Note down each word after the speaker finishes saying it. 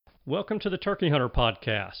Welcome to the Turkey Hunter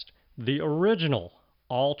Podcast, the original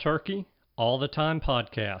all-turkey, all-the-time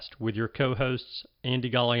podcast with your co-hosts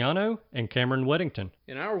Andy Galliano and Cameron Weddington.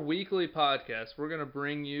 In our weekly podcast, we're going to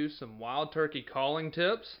bring you some wild turkey calling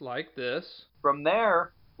tips like this. From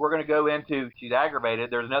there, we're going to go into, she's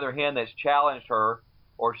aggravated, there's another hen that's challenged her,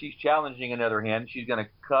 or she's challenging another hen, she's going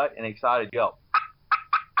to cut an excited yelp.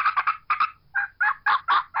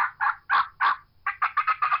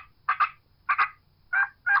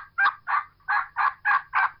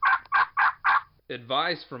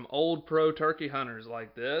 Advice from old pro turkey hunters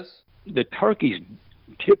like this. The turkeys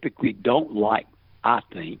typically don't like, I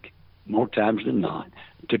think, more times than not,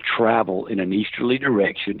 to travel in an easterly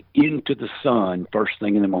direction into the sun first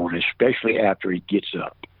thing in the morning, especially after he gets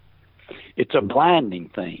up. It's a blinding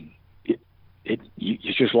thing.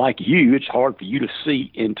 It's just like you. It's hard for you to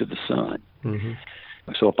see into the sun. Mm-hmm.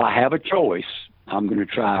 So if I have a choice, I'm going to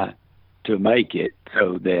try to make it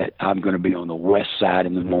so that I'm going to be on the west side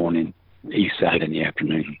in the morning, east side in the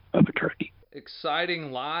afternoon of a turkey.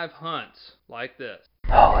 Exciting live hunts like this.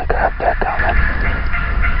 Holy crap, they're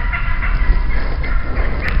coming.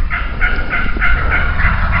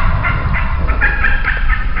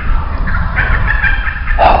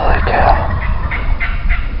 Holy cow.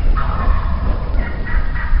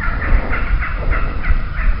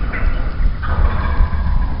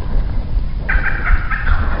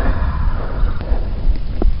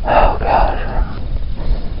 Oh, God.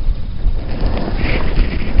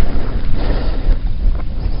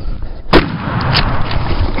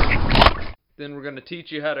 Then we're going to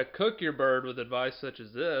teach you how to cook your bird with advice such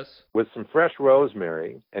as this. With some fresh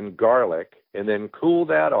rosemary and garlic, and then cool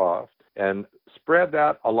that off and spread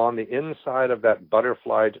that along the inside of that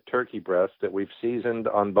butterflied turkey breast that we've seasoned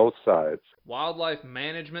on both sides. Wildlife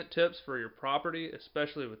management tips for your property,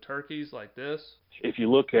 especially with turkeys like this. If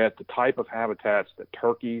you look at the type of habitats that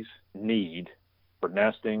turkeys need for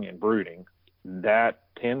nesting and brooding, that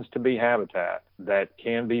tends to be habitat that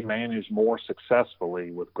can be managed more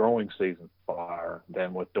successfully with growing season fire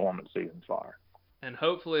than with dormant season fire. And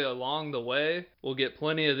hopefully along the way, we'll get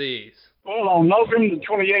plenty of these. Well, on November the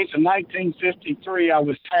 28th of 1953, I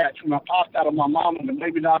was hatched. When I popped out of my mom and the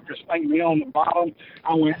baby doctor spanked me on the bottom,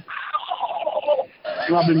 I went, ow!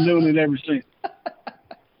 And I've been doing it ever since.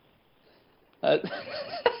 I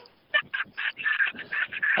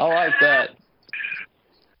like that.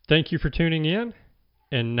 Thank you for tuning in.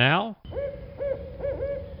 And now,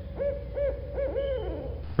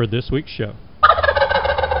 for this week's show.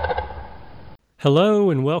 Hello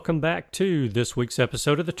and welcome back to this week's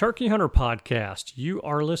episode of the Turkey Hunter Podcast. You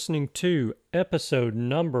are listening to episode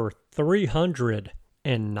number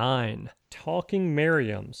 309, Talking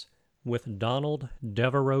Merriams with Donald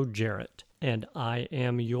Devereaux Jarrett. And I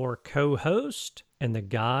am your co-host and the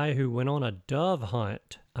guy who went on a dove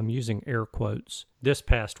hunt, I'm using air quotes, this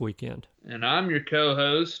past weekend. And I'm your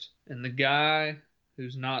co-host and the guy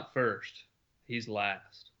who's not first. He's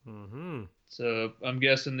last. Mm-hmm. So I'm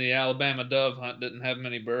guessing the Alabama dove hunt didn't have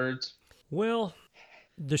many birds. Well,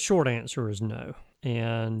 the short answer is no.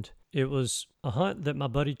 And it was a hunt that my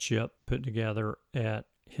buddy Chip put together at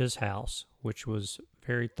his house, which was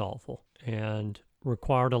very thoughtful and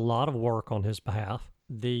required a lot of work on his behalf.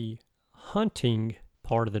 The hunting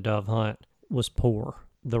part of the dove hunt was poor.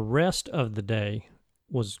 The rest of the day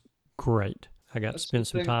was great. I got to spend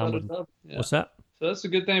some time with... Yeah. What's that? So that's the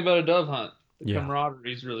good thing about a dove hunt. The Yeah.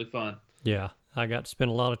 camaraderie is really fun. Yeah, I got to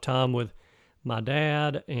spend a lot of time with my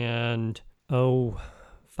dad and 5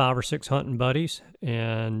 or 6 hunting buddies,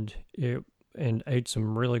 and ate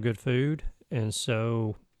some really good food, and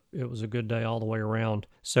so it was a good day all the way around.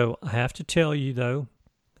 So I have to tell you though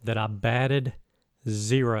that I batted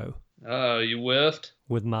 0 Oh, you whiffed?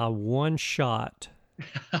 with my one shot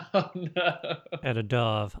Oh, no. at a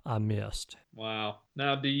dove I missed. Wow.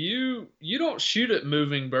 Now, you don't shoot at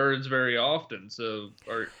moving birds very often, so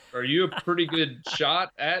are you a pretty good shot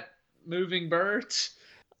at moving birds?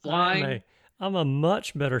 Flying? I'm a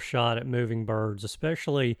much better shot at moving birds,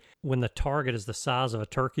 especially when the target is the size of a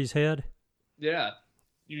turkey's head. Yeah.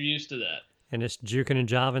 You're used to that. And it's juking and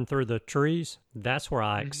jiving through the trees. That's where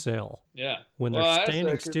I excel. Yeah. When Well, they're I asked standing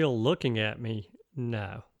that 'cause- still looking at me,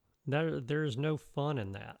 no. There's no fun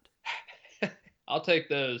in that. I'll take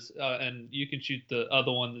those, and you can shoot the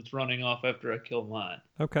other one that's running off after I kill mine.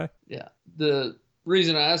 Okay. Yeah. The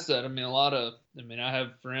reason I asked that, I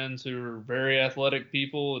have friends who are very athletic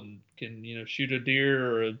people and can, shoot a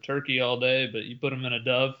deer or a turkey all day, but you put them in a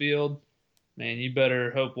dove field, man, you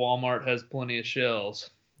better hope Walmart has plenty of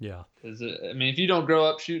shells. Yeah. Because, if you don't grow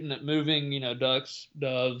up shooting at moving, ducks,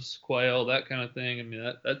 doves, quail, that kind of thing,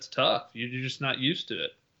 that's tough. You're just not used to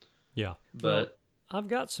it. Yeah. But I've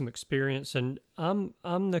got some experience, and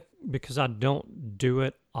because I don't do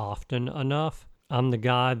it often enough. I'm the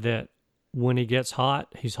guy that when he gets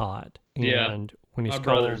hot, he's hot, Yeah. and when he's My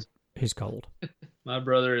cold, brother's- he's cold. My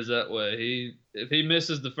brother is that way. If he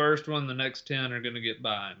misses the first one, the next 10 are going to get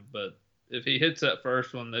by him. But if he hits that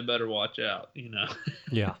first one, they better watch out, you know.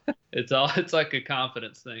 Yeah, It's like a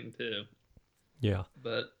confidence thing too. yeah,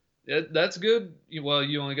 But that's good. Well,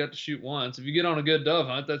 you only got to shoot once. If you get on a good dove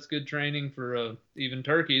hunt, that's good training for even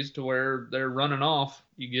turkeys to where they're running off.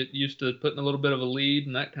 You get used to putting a little bit of a lead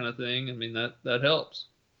and that kind of thing. I mean, that helps.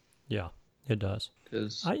 yeah. It does.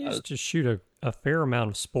 'Cause I used to shoot a fair amount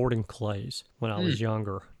of sporting clays when I was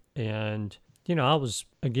younger. And, I was,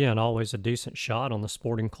 again, always a decent shot on the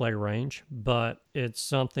sporting clay range. But it's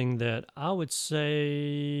something that I would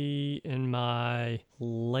say in my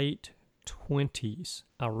late 20s,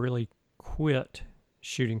 I really quit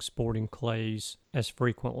shooting sporting clays as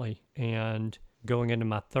frequently. And going into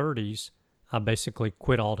my 30s, I basically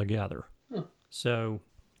quit altogether. So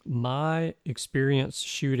my experience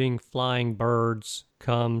shooting flying birds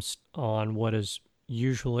comes on what is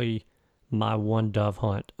usually my one dove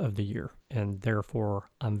hunt of the year, and therefore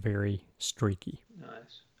I'm very streaky.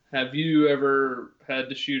 Nice. Have you ever had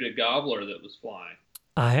to shoot a gobbler that was flying?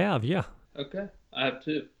 I have, yeah. Okay, I have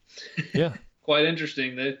too. Yeah. Quite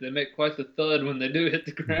interesting. They make quite the thud when they do hit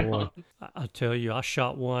the ground. Boy, I tell you, I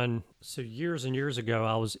shot one. So years and years ago,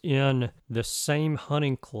 I was in the same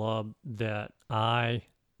hunting club that I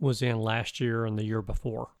was in last year and the year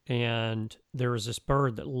before. And there was this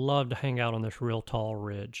bird that loved to hang out on this real tall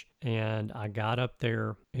ridge. And I got up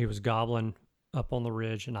there. He was gobbling up on the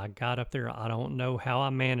ridge, and I got up there. I don't know how I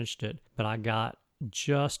managed it, but I got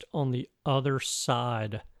just on the other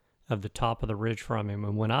side of the top of the ridge from him.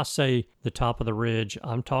 And when I say the top of the ridge,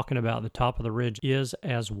 I'm talking about the top of the ridge is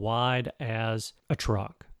as wide as a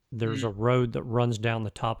truck. There's a road that runs down the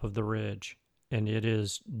top of the ridge, and it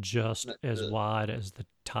is just as wide as the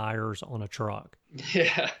tires on a truck.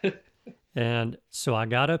 Yeah. And so I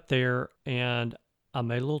got up there, and I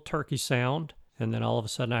made a little turkey sound, and then all of a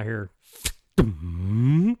sudden I hear,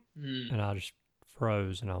 and I just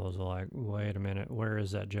froze, and I was like, wait a minute, where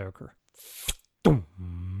is that joker?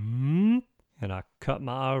 And I cut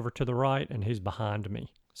my eye over to the right, and he's behind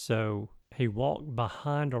me. So he walked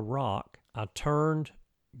behind a rock. I turned,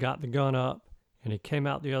 got the gun up, and he came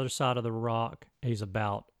out the other side of the rock. He's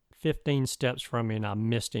about 15 steps from me, and I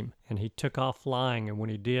missed him. And he took off flying, and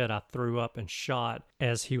when he did, I threw up and shot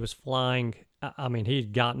as he was flying. I mean, he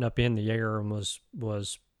had gotten up in the air and was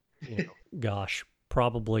gosh,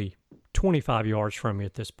 probably 25 yards from me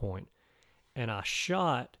at this point. And I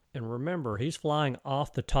shot, and remember, he's flying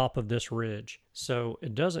off the top of this ridge. So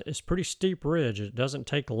it's pretty steep ridge. It doesn't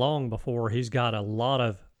take long before he's got a lot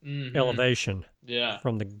of elevation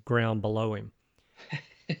from the ground below him.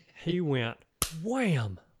 He went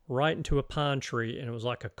wham right into a pine tree, and it was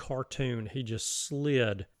like a cartoon. He just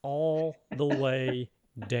slid all the way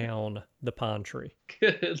down the pine tree.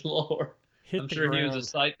 Good Lord. I'm sure he was a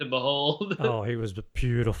sight to behold. Oh, he was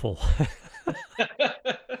beautiful.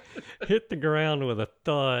 Hit the ground with a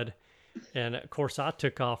thud. And of course, I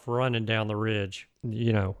took off running down the ridge.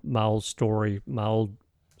 My old story, my old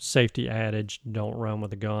safety adage, don't run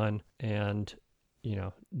with a gun, and,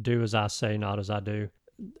 do as I say, not as I do.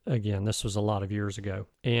 Again, this was a lot of years ago.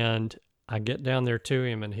 And I get down there to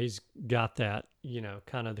him, and he's got that,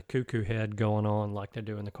 kind of the cuckoo head going on like they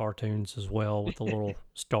do in the cartoons as well, with the little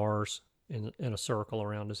stars in a circle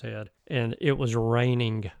around his head. And it was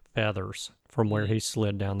raining feathers from where he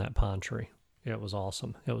slid down that pine tree. It was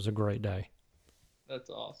awesome. It was a great day. That's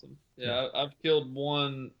awesome. Yeah, I've killed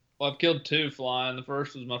one. Well, I've killed two flying. The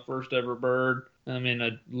first was my first ever bird. I mean,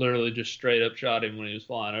 I literally just straight up shot him when he was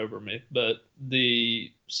flying over me. But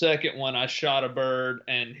the second one, I shot a bird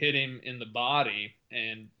and hit him in the body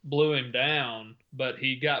and blew him down. But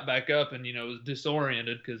he got back up and, was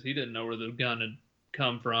disoriented because he didn't know where the gun had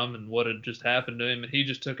come from and what had just happened to him. And he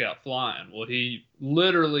just took out flying. Well, he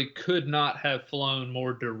literally could not have flown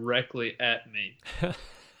more directly at me.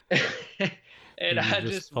 And I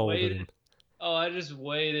just waited. Him. Oh, I just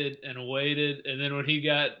waited and waited. And then when he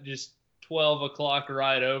got just 12 o'clock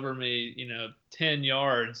right over me, 10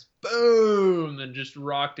 yards, boom, and just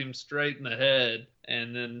rocked him straight in the head.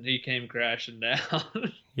 And then he came crashing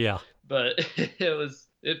down. Yeah. But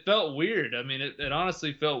it felt weird. I mean, it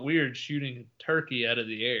honestly felt weird shooting a turkey out of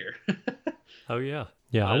the air. Oh, yeah.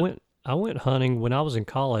 Yeah, I went hunting when I was in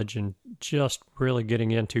college and just really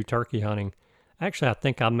getting into turkey hunting. Actually, I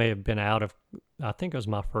think I may have been I think it was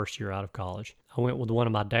my first year out of college. I went with one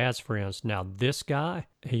of my dad's friends. Now, this guy,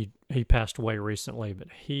 he passed away recently, but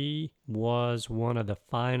he was one of the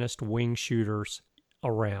finest wing shooters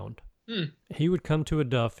around. Hmm. He would come to a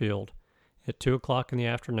dove field at 2 o'clock in the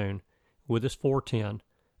afternoon with his 410,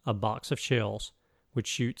 a box of shells, would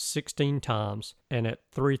shoot 16 times, and at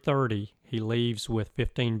 3:30 he leaves with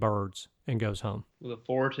 15 birds and goes home With a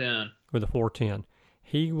 410. with a 410.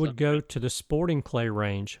 He would go to the sporting clay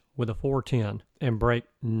range with a 410 and break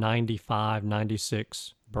 95,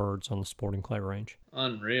 96 birds on the sporting clay range.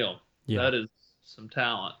 Unreal. Yeah. That is some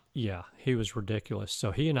talent. Yeah, he was ridiculous.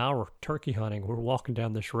 So he and I were turkey hunting. We're walking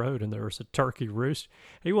down this road, and there was a turkey roost.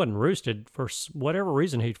 He wasn't roosted. For whatever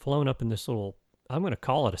reason, he'd flown up in this little, I'm going to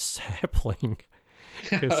call it a sapling,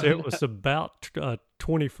 because it was about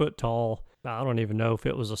 20 foot tall. I don't even know if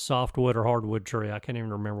it was a softwood or hardwood tree. I can't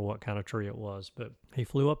even remember what kind of tree it was. But he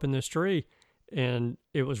flew up in this tree, and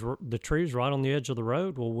it was the tree was right on the edge of the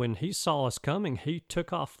road. Well, when he saw us coming, he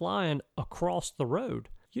took off flying across the road.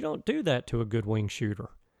 You don't do that to a good wing shooter.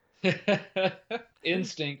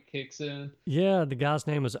 Instinct kicks in. Yeah, the guy's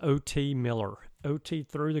name was O.T. Miller. O.T.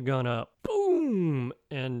 threw the gun up, boom,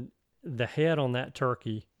 and the head on that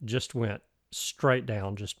turkey just went straight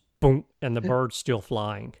down, just boom, and the bird's still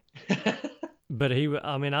flying. But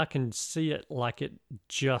I can see it like it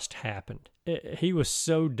just happened. He was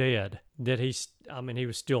so dead that he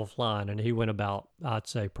was still flying, and he went about, I'd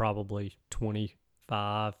say, probably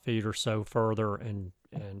 25 feet or so further and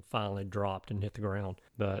finally dropped and hit the ground.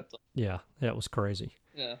 But yeah, that was crazy.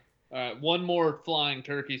 Yeah. All right, one more flying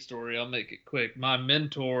turkey story. I'll make it quick. My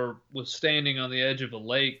mentor was standing on the edge of a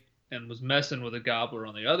lake and was messing with a gobbler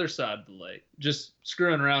on the other side of the lake, just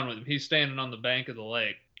screwing around with him. He's standing on the bank of the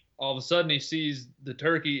lake. All of a sudden, he sees the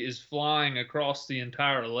turkey is flying across the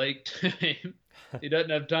entire lake to him. He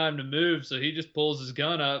doesn't have time to move, so he just pulls his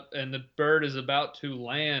gun up, and the bird is about to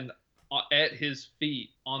land at his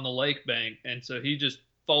feet on the lake bank, and so he just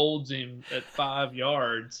folds him at 5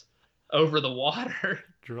 yards over the water.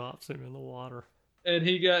 Drops him in the water. And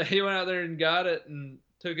he went out there and got it and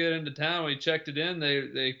took it into town. When he checked it in,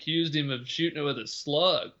 they accused him of shooting it with a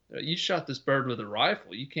slug. You shot this bird with a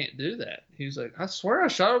rifle. You can't do that. He was like, I swear I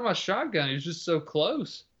shot it with my shotgun. He was just so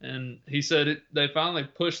close. And he said they finally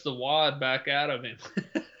pushed the wad back out of him.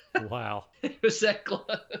 Wow. It was that close.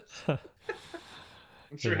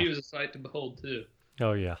 I'm sure Yeah. he was a sight to behold, too.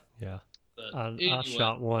 Oh, yeah, yeah. But I anyway.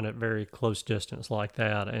 shot one at very close distance like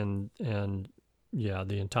that, and yeah,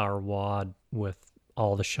 the entire wad with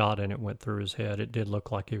all the shot in it went through his head. It did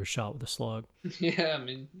look like he was shot with a slug. Yeah, I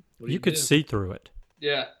mean, what do You could do? see through it.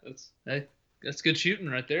 Yeah, that's good shooting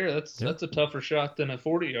right there. That's a tougher shot than a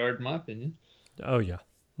 40-yard, in my opinion. Oh, yeah,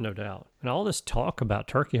 no doubt. And all this talk about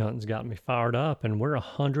turkey hunting's got me fired up, and we're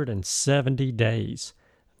 170 days,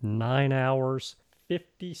 9 hours,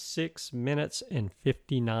 56 minutes, and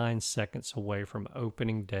 59 seconds away from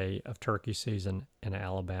opening day of turkey season in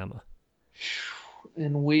Alabama.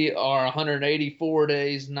 And we are 184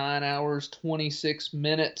 days, 9 hours, 26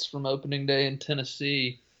 minutes from opening day in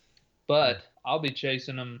Tennessee. But I'll be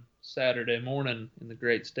chasing them Saturday morning in the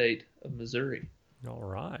great state of Missouri. All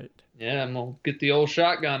right. Yeah, I'm going to get the old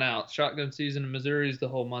shotgun out. Shotgun season in Missouri is the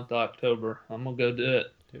whole month of October. I'm going to go do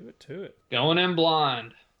it. Do it. Going in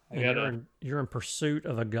blind. And you're in pursuit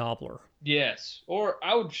of a gobbler. Yes. Or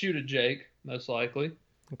I would shoot a Jake, most likely.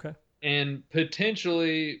 Okay. And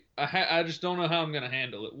potentially, I just don't know how I'm going to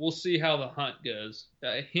handle it. We'll see how the hunt goes.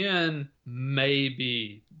 A hen,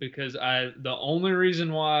 maybe, because the only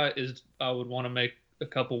reason why is I would want to make a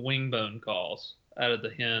couple wing bone calls out of the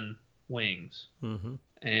hen wings. Mm-hmm.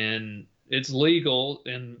 And it's legal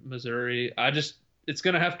in Missouri. It's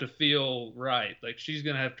going to have to feel right. Like, she's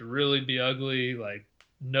going to have to really be ugly, like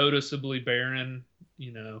noticeably barren,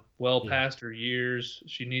 well past her years.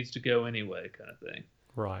 She needs to go anyway, kind of thing.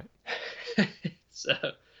 Right.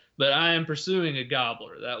 But I am pursuing a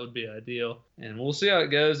gobbler. That would be ideal. And we'll see how it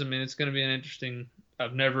goes. I mean, it's going to be an interesting.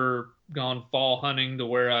 I've never gone fall hunting to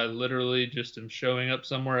where I literally just am showing up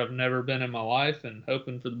somewhere I've never been in my life and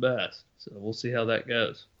hoping for the best. So we'll see how that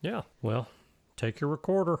goes. Yeah. Well, take your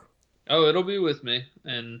recorder. Oh, it'll be with me.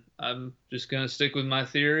 And I'm just going to stick with my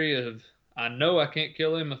theory of I know I can't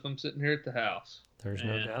kill him if I'm sitting here at the house. There's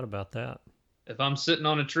no doubt about that. If I'm sitting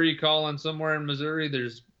on a tree calling somewhere in Missouri,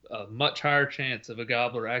 there's a much higher chance of a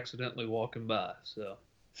gobbler accidentally walking by. So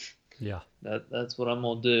yeah, that's what I'm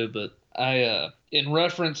gonna do. But in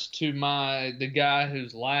reference to the guy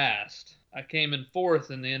who's last, I came in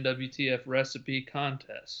 4th in the NWTF recipe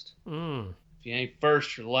contest. If you ain't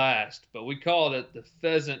first, you're last. But we called it the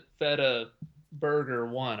Pheasant Feta Burger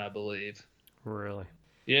 1, I believe. Really?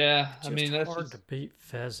 Yeah, Just that's hard to beat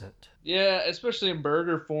pheasant. Yeah, especially in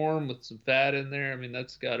burger form with some fat in there. I mean,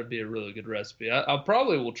 that's got to be a really good recipe. I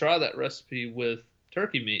probably will try that recipe with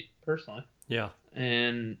turkey meat, personally. Yeah.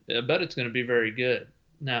 and I bet it's going to be very good.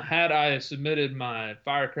 Now, had I submitted my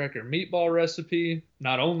firecracker meatball recipe,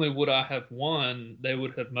 not only would I have won, they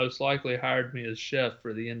would have most likely hired me as chef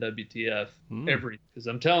for the NWTF because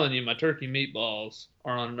I'm telling you, my turkey meatballs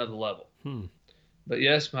are on another level. But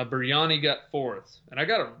yes, my biryani got fourth, and I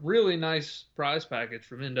got a really nice prize package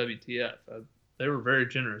from NWTF. They were very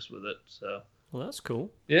generous with it. So, well, that's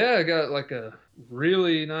cool. Yeah, I got like a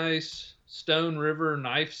really nice Stone River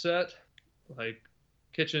knife set, like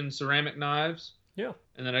kitchen ceramic knives. Yeah.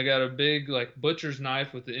 And then I got a big like butcher's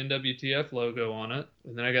knife with the NWTF logo on it.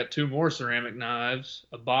 And then I got 2 more ceramic knives,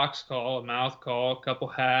 a box call, a mouth call, a couple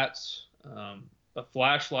hats, a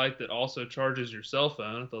flashlight that also charges your cell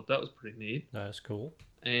phone. I thought that was pretty neat. That's cool.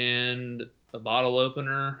 And a bottle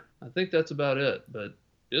opener. I think that's about it. But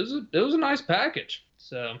it was a nice package.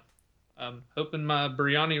 So I'm hoping my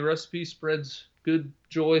biryani recipe spreads good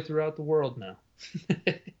joy throughout the world now.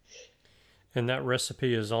 And that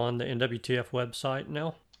recipe is on the NWTF website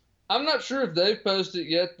now? I'm not sure if they've posted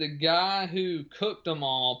yet. The guy who cooked them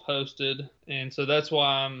all posted, and so that's why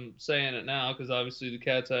I'm saying it now, because obviously the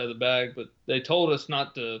cat's out of the bag, but they told us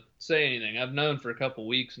not to say anything. I've known for a couple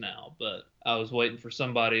weeks now, but I was waiting for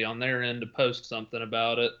somebody on their end to post something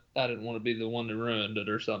about it. I didn't want to be the one that ruined it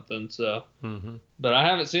or something, so. But I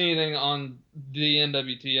haven't seen anything on the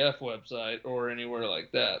NWTF website or anywhere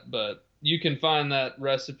like that, but you can find that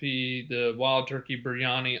recipe, the wild turkey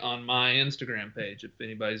biryani, on my Instagram page if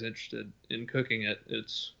anybody's interested in cooking it.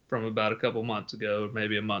 It's from about a couple months ago, or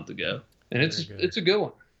maybe a month ago. And it's a good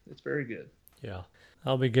one. It's very good. Yeah.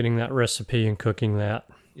 I'll be getting that recipe and cooking that.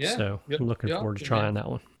 Yeah. So I'm looking forward to trying that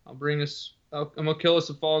one. I'm going to kill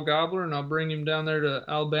us a fall gobbler, and I'll bring him down there to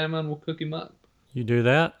Alabama, and we'll cook him up. You do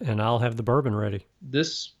that, and I'll have the bourbon ready.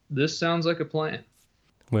 This sounds like a plan.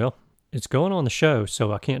 Well, it's going on the show,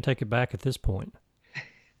 so I can't take it back at this point.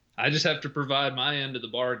 I just have to provide my end of the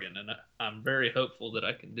bargain, and I'm very hopeful that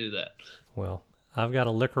I can do that. Well, I've got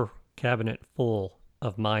a liquor cabinet full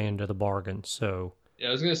of my end of the bargain, so... Yeah,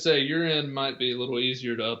 I was going to say, your end might be a little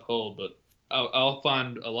easier to uphold, but I'll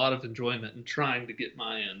find a lot of enjoyment in trying to get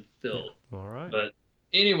my end filled. Yeah. All right. But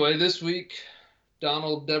anyway, this week,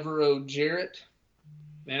 Donald Devereaux Jarrett.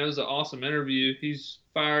 Man, it was an awesome interview. He's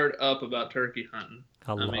fired up about turkey hunting.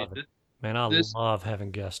 I love it. Man, I love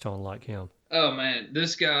having guests on like him. Oh, man,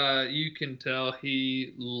 this guy, you can tell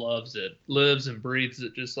he loves it, lives and breathes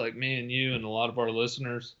it just like me and you and a lot of our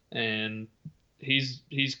listeners. And he's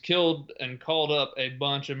killed and called up a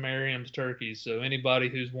bunch of Merriam's turkeys. So anybody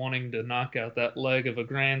who's wanting to knock out that leg of a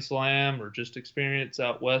Grand Slam or just experience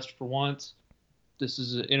out west for once, this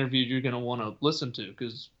is an interview you're going to want to listen to,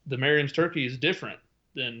 because the Merriam's turkey is different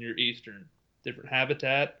than your Eastern. Different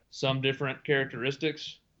habitat, some different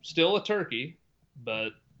characteristics. Still a turkey, but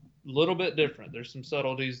a little bit different. There's some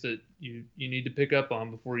subtleties that you need to pick up on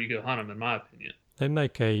before you go hunt them, in my opinion. They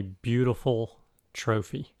make a beautiful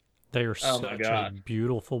trophy. They are such a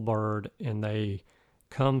beautiful bird, and they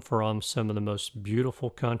come from some of the most beautiful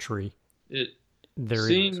country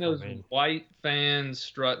Seeing those white fans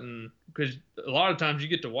strutting, because a lot of times you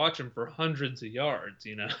get to watch them for hundreds of yards,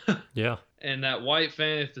 you know? Yeah. And that white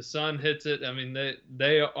fan, if the sun hits it, I mean,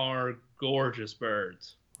 they are gorgeous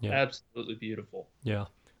birds. Yeah. Absolutely beautiful. Yeah.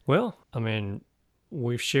 Well, I mean,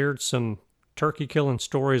 we've shared some turkey killing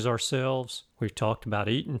stories ourselves. We've talked about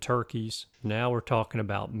eating turkeys. Now we're talking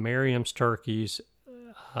about Merriam's turkeys.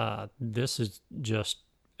 This is just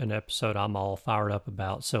an episode I'm all fired up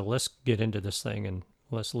about. So let's get into this thing and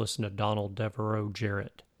let's listen to Donald Devereaux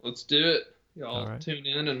Jarrett. Let's do it. Y'all tune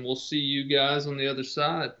in and we'll see you guys on the other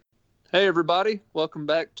side. Hey everybody, welcome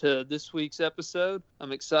back to this week's episode.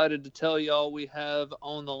 I'm excited to tell y'all we have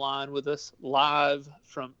on the line with us live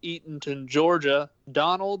from Eatonton, Georgia,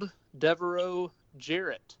 Donald Devereaux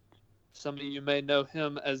Jarrett. Some of you may know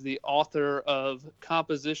him as the author of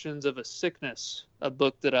Compositions of a Sickness, a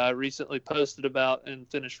book that I recently posted about and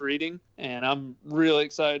finished reading. And I'm really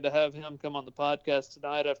excited to have him come on the podcast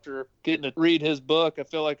tonight after getting to read his book. I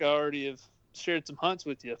feel like I already have shared some hunts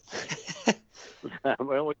with you.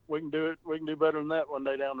 Well, we can do it. We can do better than that one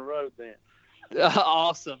day down the road then.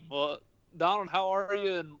 Awesome. Well, Donald, how are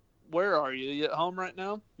you and where are you? You at home right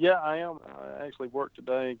now? Yeah, I am. I actually worked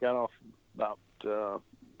today. Got off about,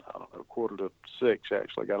 5:45.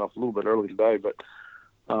 Actually, got off a little bit early today. But,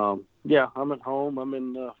 yeah, I'm at home. I'm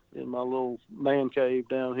in my little man cave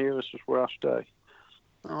down here. This is where I stay.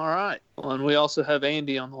 All right. Well, and we also have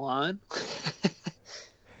Andy on the line.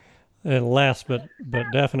 And last but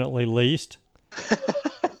definitely least.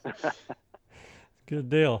 Good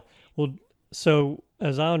deal. Well, so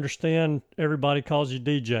as I understand, everybody calls you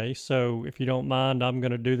DJ. So if you don't mind, I'm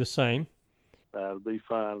going to do the same. That'll be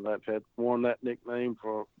fine. I've had worn that nickname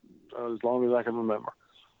for as long as I can remember.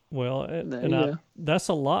 Well, that's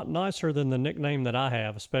a lot nicer than the nickname that I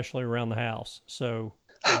have, especially around the house. So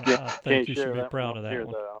I think you should be proud of that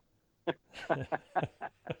one.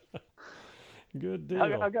 Good deal.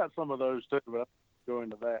 I got some of those too, but I'll go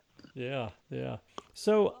into that. Yeah.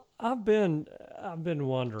 So I've been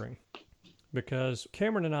wondering, because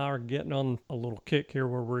Cameron and I are getting on a little kick here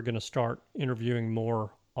where we're going to start interviewing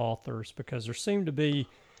more authors, because there seem to be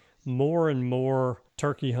more and more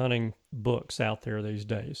turkey hunting books out there these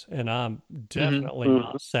days, and I'm definitely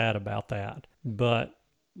not sad about that. But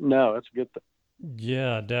no, that's a good thing.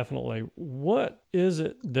 Yeah, definitely. What is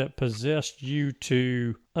it that possessed you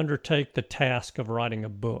to undertake the task of writing a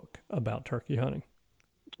book about turkey hunting?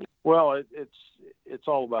 Well, it's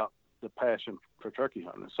all about the passion for turkey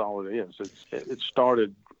hunting. That's all it is. It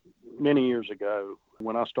started many years ago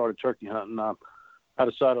when I started turkey hunting. I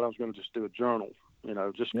decided I was going to just do a journal,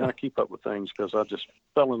 just kind of keep up with things, because I just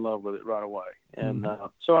fell in love with it right away. And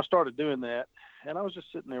so I started doing that, and I was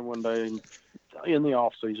just sitting there one day in the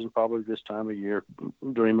off season, probably this time of year,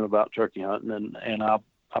 dreaming about turkey hunting, and I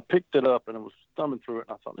picked it up and I was thumbing through it,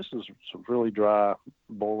 and I thought, this is some really dry,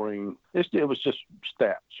 boring. It was just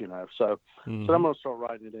stats, So I'm going to start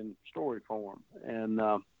writing it in story form, and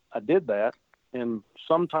I did that. And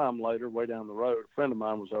sometime later, way down the road, a friend of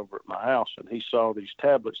mine was over at my house, and he saw these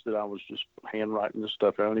tablets that I was just handwriting this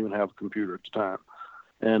stuff. I don't even have a computer at the time.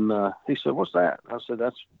 And he said, "What's that?" I said,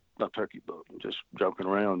 "That's a turkey book." I'm just joking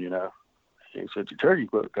around, He said, "Your turkey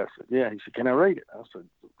book?" I said, "Yeah." He said, "Can I read it?" I said,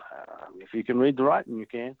 "If you can read the writing, you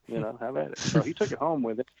can. Have at it." So he took it home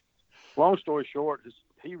with it. Long story short,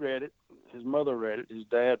 he read it, his mother read it, his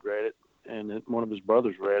dad read it, and one of his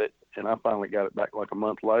brothers read it. And I finally got it back like a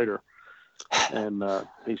month later. And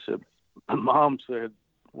he said, "Mom said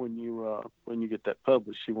when you get that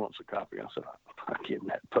published, she wants a copy." I said, "I'm not getting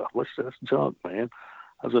that published. That's junk, man."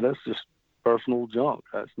 I said, "That's just personal junk.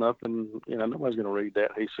 That's nothing. Nobody's going to read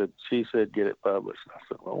that." She said, "Get it published." I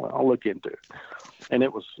said, "Well, I'll look into it." And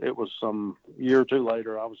it was some year or two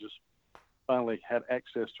later. I was just finally had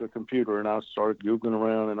access to a computer, and I started Googling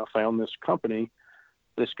around, and I found this company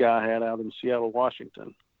this guy had out in Seattle,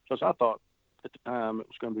 Washington. Because I thought at the time it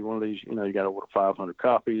was going to be one of these, you got to order 500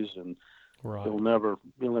 copies, and you'll never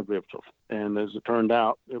be able to. And as it turned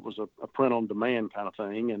out, it was a print on demand kind of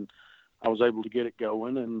thing, and I was able to get it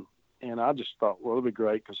going, and I just thought, well, it'll be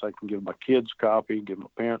great because I can give my kids a copy, give my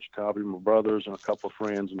parents a copy, my brothers, and a couple of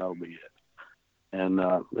friends, and that'll be it. And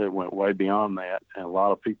it went way beyond that, and a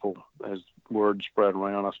lot of people, as word spread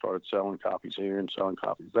around, I started selling copies here and selling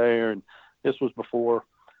copies there, and this was before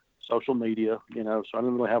social media, so I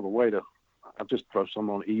didn't really have a way to. I just throw some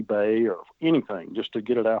on eBay or anything just to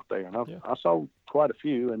get it out there. And I sold quite a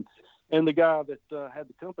few. And the guy that had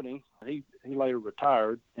the company, he later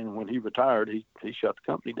retired. And when he retired, he shut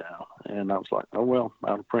the company down. And I was like, oh, well,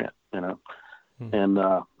 out of print, And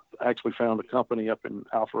actually found a company up in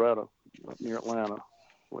Alpharetta, up near Atlanta,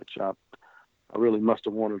 which I really must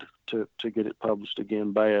have wanted to get it published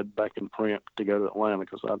again bad back in print to go to Atlanta,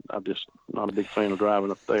 because I'm just not a big fan of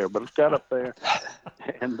driving up there. But it got up there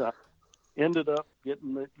and ended up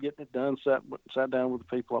getting it done. Sat down with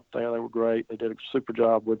the people up there. They were great. They did a super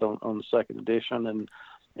job on the second edition,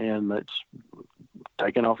 and it's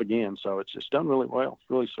taken off again. So it's done really well. It's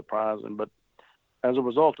really surprising. But as a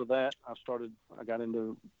result of that, I got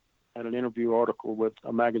into an interview article with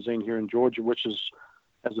a magazine here in Georgia, which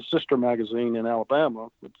has a sister magazine in Alabama.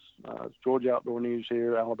 It's Georgia Outdoor News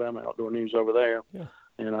here, Alabama Outdoor News over there. Yeah.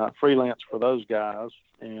 And I freelance for those guys.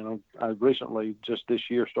 And I recently, just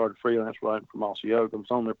this year, started freelance writing for Mossy Oak. I was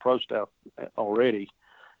on their pro staff already.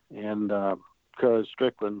 And because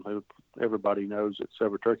Strickland, who everybody knows that's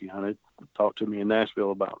ever turkey hunted, talked to me in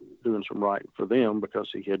Nashville about doing some writing for them,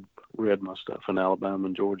 because he had read my stuff in Alabama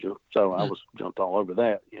and Georgia. So I was jumped all over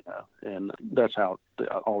that, and that's how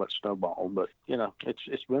all that snowballed. But,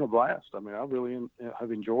 it's been a blast. I mean, I really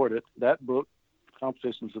have enjoyed it. That book,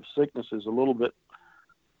 Compositions of Sickness, is a little bit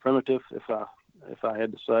primitive, if I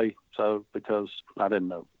had to say so, because I didn't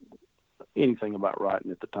know anything about writing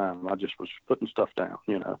at the time. I just was putting stuff down,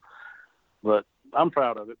 But I'm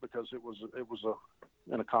proud of it because it was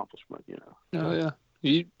an accomplishment, Oh yeah,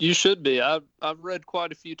 you should be. I've read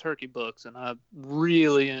quite a few turkey books, and I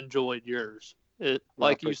really enjoyed yours. It,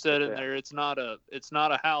 like you said in there, it's not a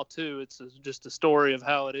how-to. It's just a story of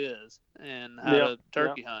how it is and how to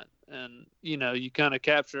turkey hunt. And you kind of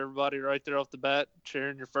capture everybody right there off the bat,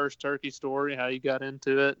 sharing your first turkey story, how you got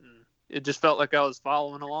into it, and it just felt like I was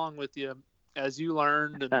following along with you as you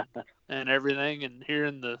learned and everything, and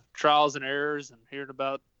hearing the trials and errors, and hearing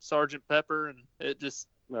about Sergeant Pepper, and it just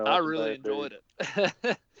No, I that's a really bad enjoyed dude. it.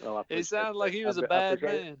 Well, I He appreciate sounded like that. he was a I bad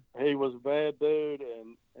appreciate man. it. He was a bad dude,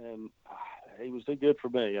 and he was good for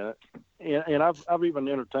me. And I've even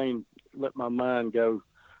entertained, let my mind go.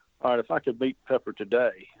 All right, if I could beat Pepper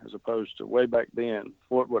today, as opposed to way back then,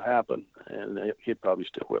 what would happen? And he'd probably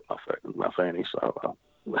still whip my fanny. So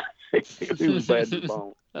he was bad to the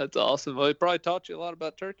bone. That's awesome. Well, he probably taught you a lot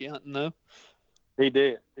about turkey hunting, though. He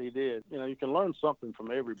did. You know, you can learn something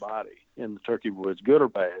from everybody in the turkey woods, good or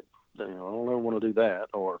bad. You know, I don't ever want to do that,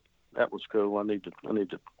 or that was cool. I need to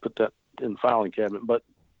put that in the filing cabinet. But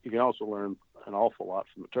you can also learn an awful lot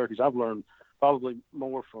from the turkeys. I've learned probably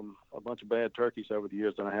more from a bunch of bad turkeys over the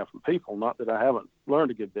years than I have from people. Not that I haven't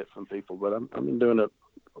learned a good bit from people, but I've been doing it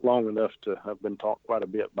long enough to have been taught quite a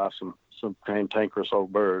bit by some cantankerous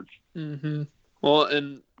old birds. Mm-hmm. Well,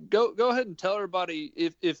 and go ahead and tell everybody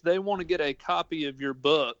if they want to get a copy of your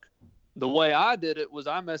book. The way I did it was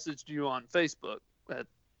I messaged you on Facebook at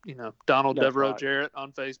Donald That's Devereaux right. Jarrett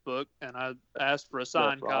on Facebook, and I asked for a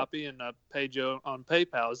signed That's right. copy, and I paid you on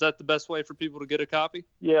PayPal. Is that the best way for people to get a copy?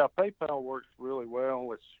 Yeah, PayPal works really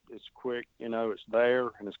well. It's quick, it's there,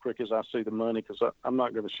 and as quick as I see the money, because I'm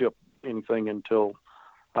not going to ship anything until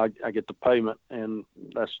I get the payment, and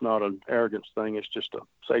that's not an arrogance thing. It's just a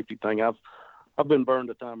safety thing. I've been burned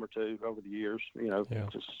a time or two over the years.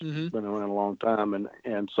 Just been around a long time,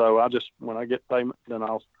 and so I just, when I get payment, then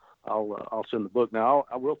I'll send the book. Now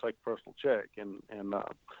I will take a personal check, and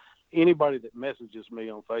anybody that messages me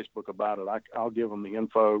on Facebook about it, I'll give them the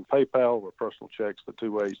info. PayPal or personal checks, the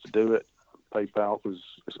two ways to do it. PayPal is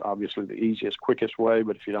obviously the easiest, quickest way,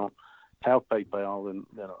 but if you don't have PayPal,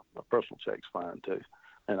 then a personal check's fine too.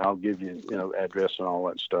 And I'll give you, address and all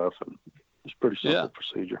that stuff, and it's a pretty simple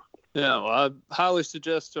procedure. Yeah, well, I highly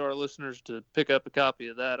suggest to our listeners to pick up a copy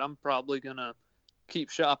of that. I'm probably gonna keep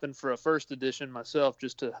shopping for a first edition myself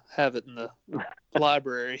just to have it in the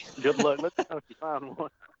library. Good luck. Let's know if you find one.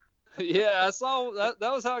 Yeah, I saw that.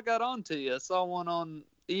 That was how I got onto you. I saw one on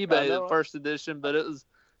eBay, the first edition, but it was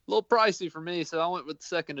a little pricey for me, so I went with the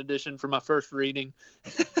second edition for my first reading.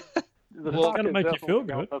 Well, it's going to make you feel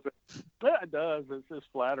good. Yeah, it does. It's just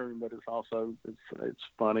flattering, but it's also it's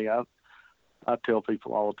funny. I tell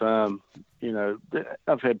people all the time,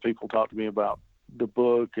 I've had people talk to me about the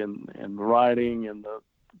book and writing and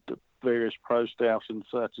the various pro staffs and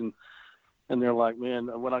such, and they're like, man,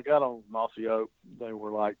 when I got on Mossy Oak, they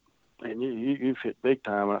were like, man, you've hit big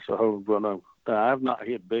time. And I said, oh, well, no, I've not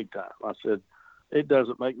hit big time. I said, it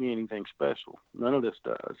doesn't make me anything special. None of this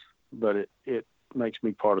does, but it makes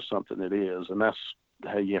me part of something that is, and that's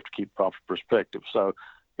how you have to keep proper perspective. So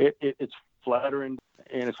it's flattering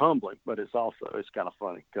and it's humbling, but it's kind of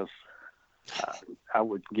funny because I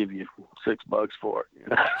would give you $6 for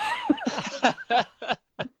it.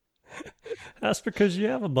 That's because you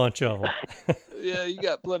have a bunch of them. Yeah, you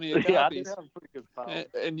got plenty of copies. Yeah, I do have a pretty good pile.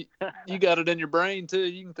 And you got it in your brain too.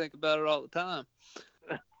 You can think about it all the time.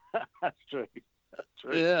 That's true.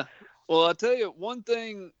 Yeah. Well, I'll tell you one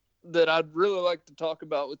thing that I'd really like to talk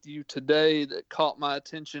about with you today that caught my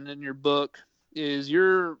attention in your book is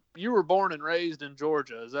you were born and raised in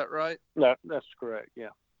Georgia. Is that right? No, that's correct. Yeah.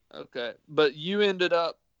 Okay. But you ended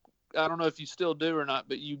up, I don't know if you still do or not,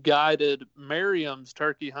 but you guided Merriam's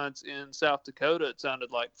turkey hunts in South Dakota, it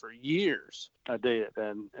sounded like, for years. I did.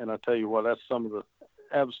 And I tell you what, that's some of the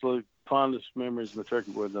absolute fondest memories in the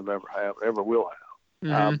turkey woods I've ever will have.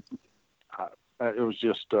 Mm-hmm. It was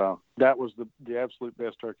just that was the absolute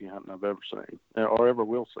best turkey hunting I've ever seen or ever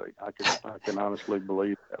will see. I can honestly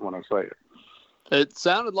believe that when I say it. It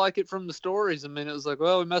sounded like it from the stories. I mean, it was like,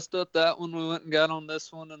 well, we messed up that one. We went and got on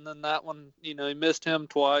this one, and then that one, he missed him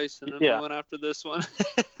twice, and then we went after this one.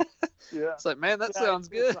 Yeah, it's like, man, that sounds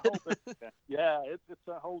good. It's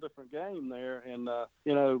a whole different game there, and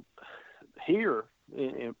here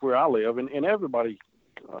where I live, and everybody.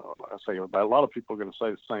 I say about a lot of people are going to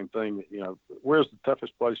say the same thing. Where's the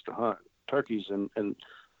toughest place to hunt turkeys? And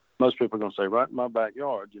most people are going to say right in my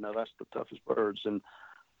backyard. That's the toughest birds. And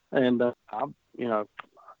I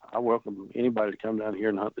welcome anybody to come down here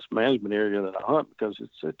and hunt this management area that I hunt because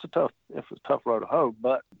it's a tough road to hoe.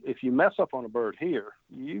 But if you mess up on a bird here,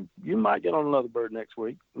 you might get on another bird next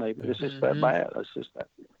week. Maybe it's just that bad. It's just that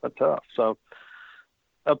tough. So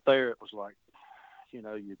up there, it was like,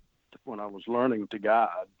 when I was learning to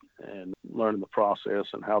guide and learning the process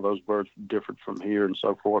and how those birds differed from here and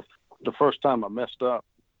so forth, the first time I messed up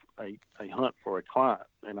a hunt for a client,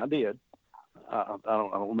 and I did. I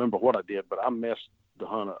don't remember what I did, but I messed the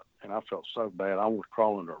hunt up, and I felt so bad. I was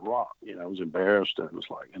crawling to a rock. I was embarrassed, and it was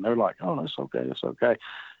like, and they're like, "Oh, that's okay."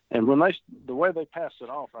 And when the way they passed it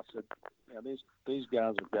off, I said, "Yeah, these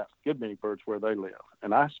guys have got good many birds where they live,"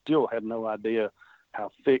 and I still had no idea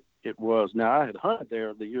how thick it was. Now, I had hunted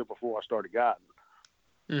there the year before I started guiding,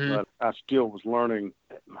 but I still was learning.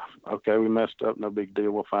 Okay, we messed up, no big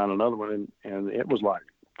deal. We'll find another one. And it was like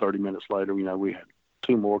 30 minutes later, we had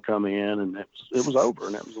 2 more come in, and it was over.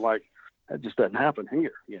 And it was like, that just doesn't happen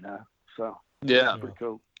here, So yeah, pretty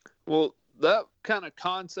cool. Well, that kind of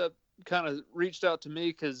concept kind of reached out to me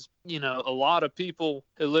because, a lot of people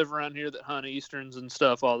who live around here that hunt Easterns and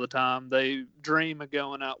stuff all the time, they dream of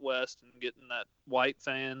going out west and getting that white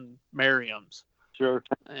fan Merriam's. Sure.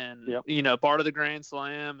 And, Yep. Part of the Grand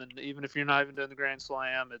Slam. And even if you're not even doing the Grand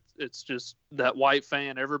Slam, it's just that white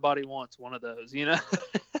fan. Everybody wants one of those,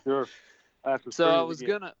 Sure. So I was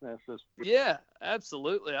yeah,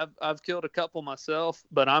 absolutely. I've killed a couple myself,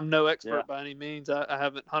 but I'm no expert by any means. I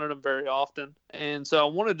haven't hunted them very often, and so I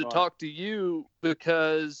wanted to talk to you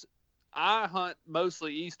because I hunt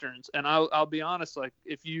mostly Easterns, and I'll be honest. Like,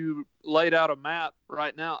 if you laid out a map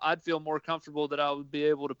right now, I'd feel more comfortable that I would be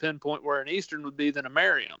able to pinpoint where an Eastern would be than a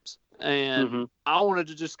Merriam's. And I wanted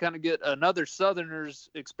to just kind of get another Southerner's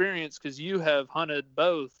experience because you have hunted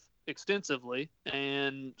both extensively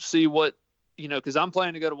and see what. Because I'm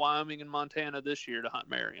planning to go to Wyoming and Montana this year to hunt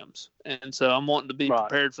Merriam's. And so I'm wanting to be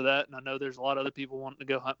prepared for that. And I know there's a lot of other people wanting to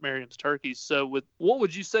go hunt Merriam's turkeys. So what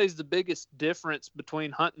would you say is the biggest difference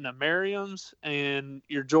between hunting a Merriam's and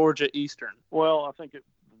your Georgia Eastern? Well, I think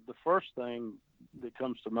the first thing that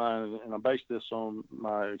comes to mind, and I base this on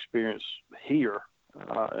my experience here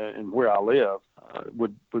and where I live,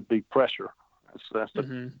 would be pressure. That's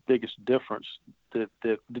the biggest difference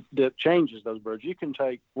that changes those birds. You can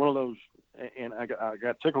take one of those, and I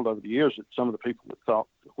got tickled over the years at some of the people that thought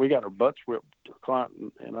we got our butts whipped. A client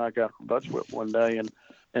and I got our butts whipped one day,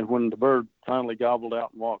 and when the bird finally gobbled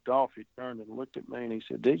out and walked off, he turned and looked at me and he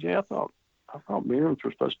said, DJ, I thought Merriam's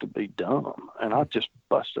were supposed to be dumb, and I just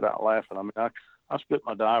busted out laughing. I mean, I spit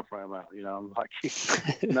my diaphragm out. I'm like,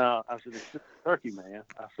 no. I said, it's just a turkey, man.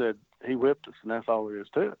 I said, he whipped us, and that's all there is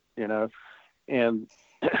to it. And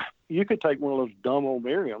you could take one of those dumb old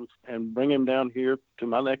Merriam's and bring him down here to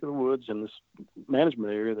my neck of the woods in this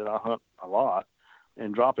management area that I hunt a lot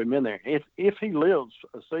and drop him in there. If he lives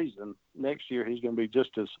a season, next year he's going to be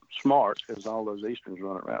just as smart as all those Easterns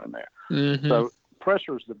running around in there. So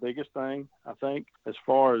pressure is the biggest thing, I think, as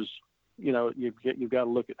far as, you've got to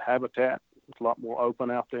look at habitat. It's a lot more open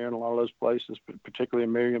out there in a lot of those places, particularly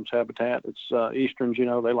in Merriam's habitat. It's Easterns,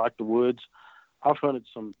 they like the woods. I've hunted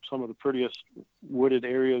some of the prettiest wooded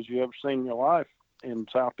areas you ever seen in your life in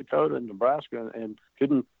South Dakota and Nebraska, and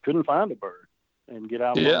couldn't find a bird and get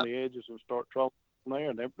out along the edges and start trolling there,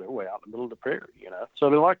 and they're way out in the middle of the prairie, So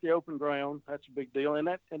they like the open ground. That's a big deal, and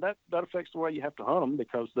that affects the way you have to hunt them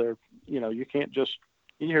because they're, you can't just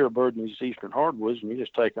you hear a bird in these eastern hardwoods and you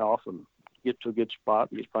just take off and get to a good spot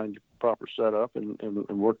and just find your proper setup and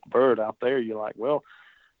work the bird out there. You're like, well,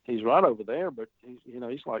 he's right over there, but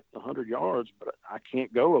he's like 100 yards, but I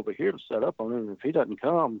can't go over here to set up on him. If he doesn't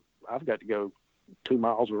come, I've got to go 2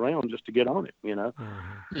 miles around just to get on it,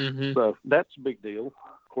 So that's a big deal.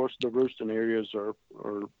 Of course, the roosting areas are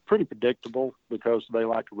pretty predictable because they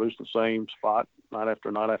like to roost in the same spot night after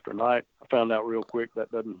night after night. I found out real quick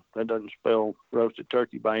that doesn't spell roasted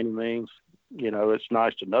turkey by any means. It's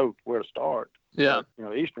nice to know where to start. Yeah.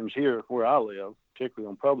 But, Easterns here where I live, particularly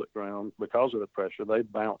on public ground, because of the pressure, they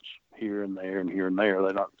bounce here and there and here and there.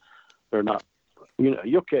 They're not,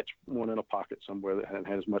 you'll catch one in a pocket somewhere that hasn't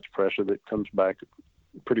had as much pressure that comes back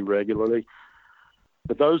pretty regularly.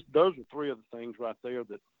 But those are 3 of the things right there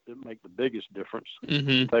that make the biggest difference.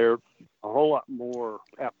 They're a whole lot more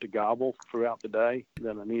apt to gobble throughout the day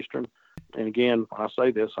than an Eastern. And again, when I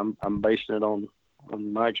say this, I'm basing it on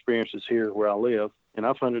my experiences here where I live. And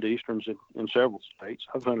I've hunted Easterns in several states.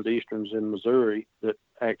 I've hunted Easterns in Missouri that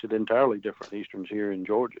acted entirely different than Easterns here in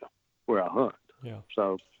Georgia, where I hunt. Yeah.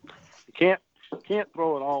 So you can't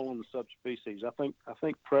throw it all on the subspecies. I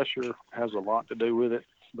think pressure has a lot to do with it.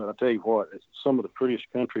 But I tell you what, it's some of the prettiest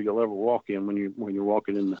country you'll ever walk in when you're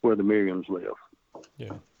walking in where the Merriam's live.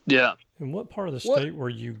 Yeah. Yeah. And what part of the state were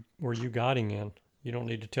you guiding in? You don't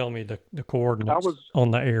need to tell me the coordinates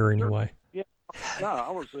on the air anyway. Yeah. No, I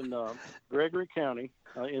was in Gregory County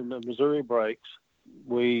in the Missouri Breaks.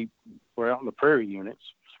 We were out in the prairie units,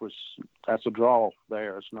 which that's a draw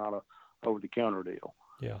there. It's not a over-the-counter deal.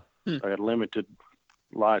 Yeah. I had a limited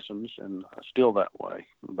license and still that way.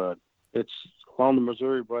 But it's along the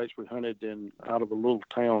Missouri Breaks. We hunted out of a little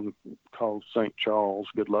town called St. Charles.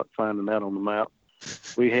 Good luck finding that on the map.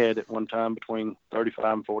 We had at one time between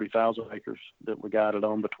 35 and 40,000 acres that we guided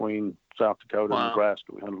on between South Dakota and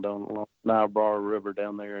Nebraska. We hunted on along the Niobrara River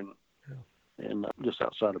down there and just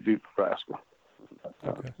outside of Butte, Nebraska.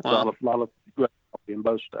 A lot of great in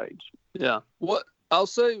both states. Yeah. I'll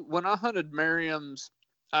say when I hunted Merriam's,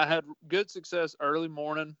 I had good success early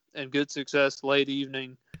morning and good success late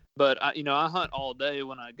evening. But I hunt all day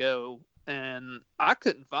when I go, and I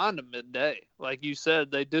couldn't find them midday. Like you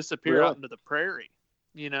said, they disappear Really? out into the prairie.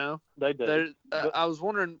 They do. I was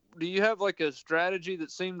wondering, do you have like a strategy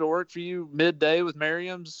that seemed to work for you midday with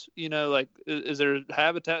Merriam's? Like is there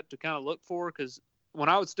habitat to kind of look for? Because when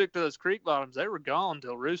I would stick to those creek bottoms, they were gone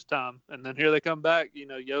till roost time, and then here they come back,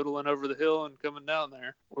 yodeling over the hill and coming down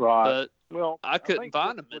there. Right. But Well, I couldn't think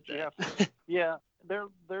find them what you midday. have to- yeah,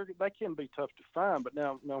 they can be tough to find, but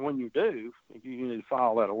now when you do, you need to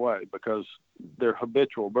file that away because they're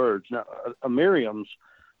habitual birds. Now, a Merriam's,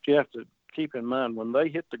 you have to keep in mind when they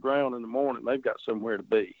hit the ground in the morning, they've got somewhere to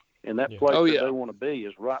be, and that Yeah. place Oh, that yeah. they want to be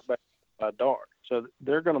is right back by dark. So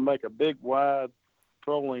they're going to make a big, wide,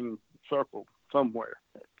 trolling circle somewhere.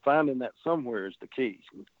 Finding that somewhere is the key.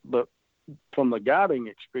 But from the guiding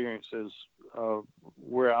experiences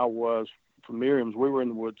where I was for Merriam's, we were in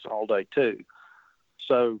the woods all day too.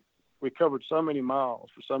 So we covered so many miles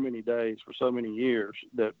for so many days for so many years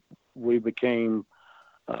that we became,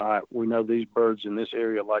 we know these birds in this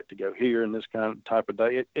area like to go here in this kind of type of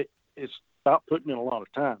day. It's about putting in a lot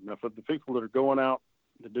of time. Now, for the people that are going out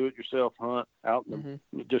to do it yourself hunt out,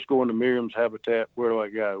 just going to Merriam's habitat, where do I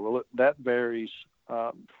go? Well, that varies,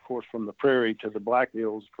 of course, from the prairie to the Black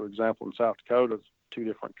Hills, for example, in South Dakota, two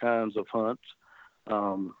different kinds of hunts.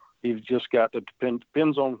 You've just got to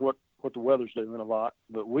depends on what the weather's doing a lot,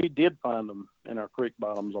 but we did find them in our creek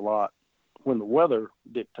bottoms a lot when the weather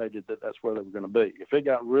dictated that that's where they were going to be. If it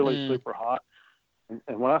got really super hot,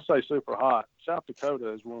 and when I say super hot, South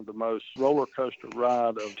Dakota is one of the most roller coaster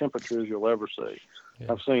ride of temperatures you'll ever see.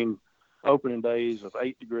 Yeah. I've seen opening days of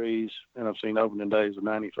 8 degrees, and I've seen opening days of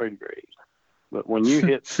 93 degrees. But when you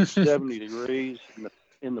hit 70 degrees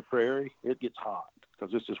in the prairie, it gets hot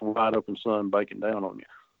because it's just wide open sun baking down on you.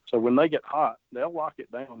 So when they get hot, they'll lock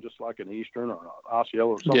it down just like an Eastern or an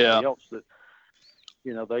Osceola or somebody else that,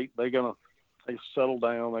 they settle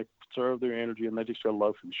down, they conserve their energy, and they just go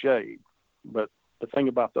loaf in the shade. But the thing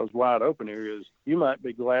about those wide open areas, you might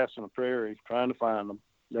be glassing a prairie trying to find them.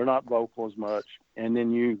 They're not vocal as much. And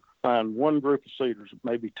then you find one group of cedars,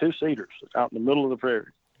 maybe 2 cedars out in the middle of the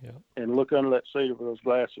prairie. Yeah. And look under that cedar with those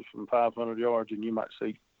glasses from 500 yards, and you might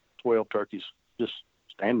see 12 turkeys just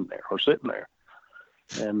standing there or sitting there.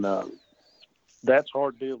 And that's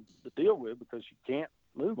hard to deal with because you can't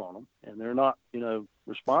move on them, and they're not,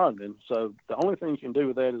 responding. So the only thing you can do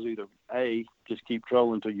with that is either A, just keep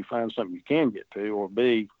trolling until you find something you can get to, or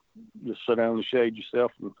B, just sit down in the shade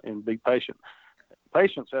yourself and be patient.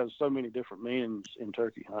 Patience has so many different meanings in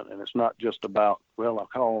turkey hunting, and it's not just about, well, I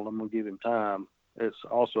called, I'm going to give him time. It's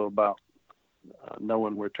also about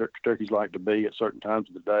knowing where turkeys like to be at certain times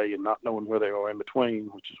of the day and not knowing where they are in between,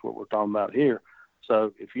 which is what we're talking about here.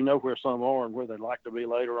 So if you know where some are and where they like to be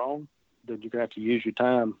later on, then you're going to have to use your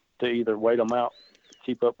time to either wait them out,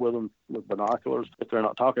 keep up with them with binoculars if they're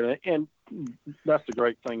not talking. And that's the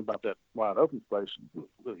great thing about that wide open place.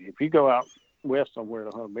 If you go out west somewhere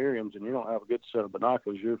to hunt Merriam's and you don't have a good set of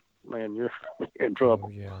binoculars, you're in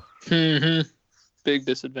trouble. Oh, yeah. Mm-hmm. Big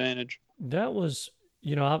disadvantage. That was,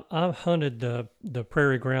 I've hunted the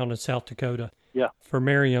prairie ground in South Dakota. Yeah. For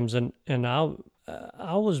Merriam's, and I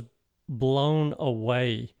was blown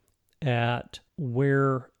away at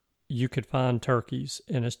where you could find turkeys.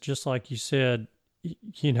 And it's just like you said,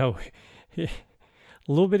 a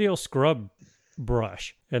little bitty old scrub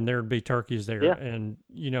brush, and there'd be turkeys there. Yeah. And,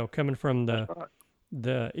 coming from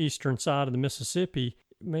the eastern side of the Mississippi,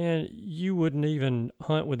 man, you wouldn't even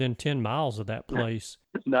hunt within 10 miles of that place.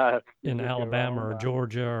 No, in Alabama or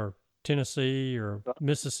Georgia or Tennessee or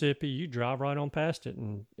Mississippi. You drive right on past it,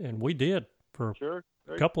 and we did for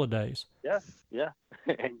a couple of days. Yeah.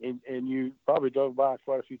 And you probably drove by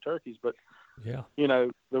quite a few turkeys, but yeah,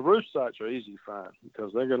 the roost sites are easy to find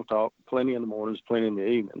because they're going to talk plenty in the mornings, plenty in the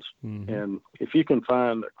evenings. Mm-hmm. And if you can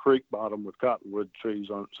find a creek bottom with cottonwood trees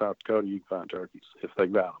on South Dakota, you can find turkeys if they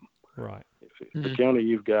got them. Right. If the county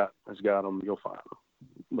you've got has got them, you'll find them.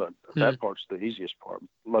 But that part's the easiest part,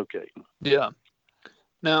 locating. Yeah.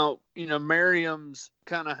 Now, Merriam's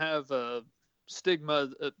kind of have a stigma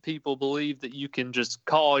that people believe that you can just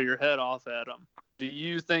call your head off at them. Do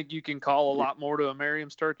you think you can call a lot more to a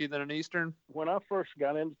Merriam's turkey than an Eastern? When I first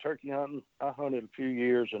got into turkey hunting, I hunted a few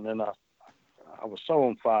years, and then I was so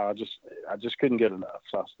on fire, I just couldn't get enough.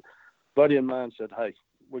 So a buddy of mine said, "Hey,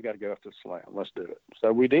 we got to go after the slam. Let's do it."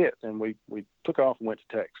 So we did, and we took off and went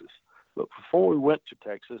to Texas. But before we went to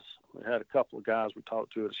Texas, we had a couple of guys we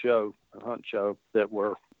talked to at a hunt show, that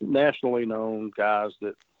were nationally known guys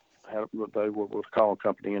that they were with a call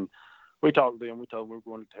company. And we talked to them. We told them we were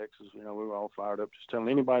going to Texas. We were all fired up, just telling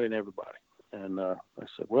anybody and everybody. And I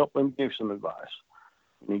said, well, let me give you some advice.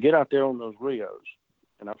 When you get out there on those Rios,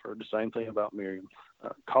 and I've heard the same thing about Miriam,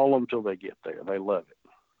 call them till they get there. They love it.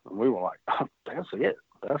 And we were like, oh, that's it.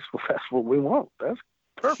 That's what we want. That's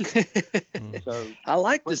perfect. So I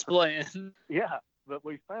like this plan. Yeah, but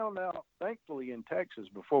we found out, thankfully, in Texas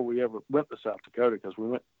before we ever went to South Dakota, because we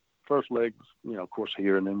went, first leg was, of course,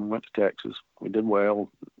 here, and then we went to Texas. We did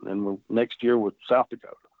well, and then next year with South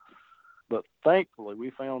Dakota. But thankfully,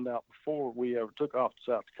 we found out before we ever took off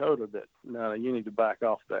to South Dakota that, no, you need to back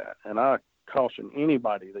off that. And I caution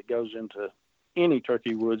anybody that goes into any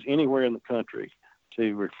turkey woods anywhere in the country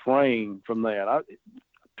to refrain from that.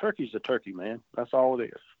 Turkey's a turkey, man. That's all it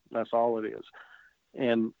is. That's all it is.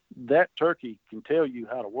 And that turkey can tell you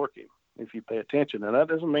how to work him if you pay attention. And that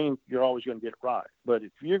doesn't mean you're always going to get it right. But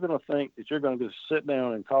if you're going to think that you're going to just sit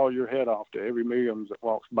down and call your head off to every Miriam that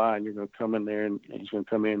walks by, and you're going to come in there and he's going to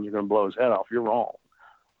come in and you're going to blow his head off, you're wrong.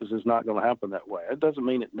 This is not going to happen that way. It doesn't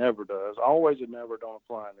mean it never does. Always and never don't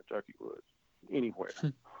apply in the turkey woods anywhere.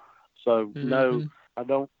 So no, I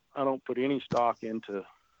don't put any stock into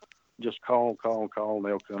just call, and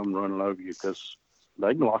they'll come running over you, because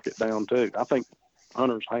they can lock it down too. I think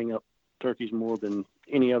hunters hang up turkeys more than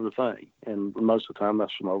any other thing, and most of the time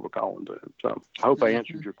that's from overcalling to them. So I hope I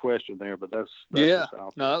answered your question there, but that's yeah,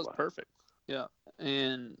 no, that was perfect. Yeah.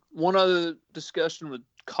 And one other discussion with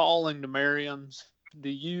calling to Miriams, do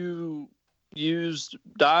you use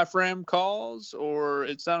diaphragm calls, or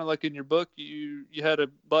it sounded like in your book you had a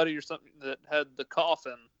buddy or something that had the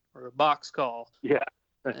coffin or a box call? Yeah.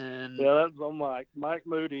 And yeah, that's on Mike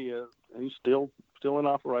Moody. He's still in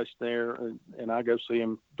operation there, and I go see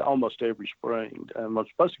him almost every spring. I was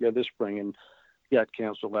supposed to go this spring, and he got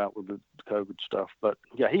canceled out with the COVID stuff. But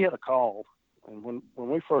yeah, he had a call, and when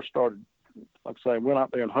we first started, like I say, went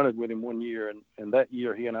out there and hunted with him one year, and that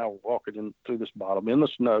year he and I were walking through this bottom in the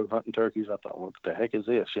snow hunting turkeys. I thought, what the heck is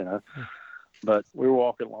this, But we were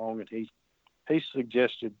walking along, and he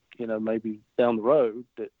suggested, maybe down the road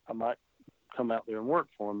that I might come out there and work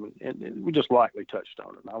for him, and we just lightly touched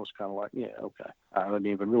on it. And I was kind of like, yeah, okay. I didn't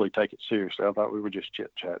even really take it seriously. I thought we were just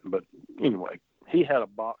chit-chatting. But anyway, he had a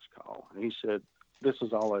box call, and he said, this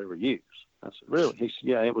is all I ever use. I said, really? He said,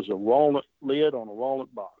 yeah, it was a walnut lid on a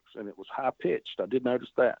walnut box, and it was high-pitched. I did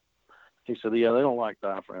notice that. He said, yeah, they don't like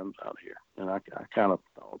diaphragms out here. And I kind of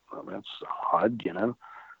thought, that's odd,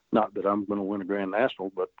 Not that I'm going to win a Grand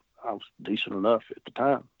National, but I was decent enough at the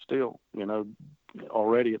time still,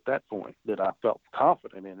 already at that point that I felt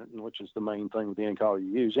confident in it, which is the main thing with any call you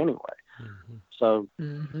use anyway. Mm-hmm. So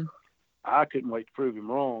I couldn't wait to prove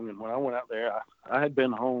him wrong. And when I went out there, I had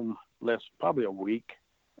been home probably a week,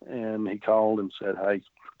 and he called and said, hey,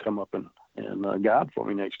 come up and guide for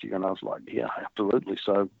me next year. And I was like, yeah, absolutely.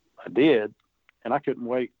 So I did. And I couldn't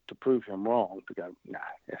wait to prove him wrong, to go, nah,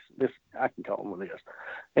 this I can call him with this.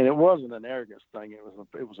 And it wasn't an arrogance thing.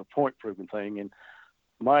 It was a point-proving thing. And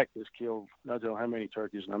Mike has killed, I don't know how many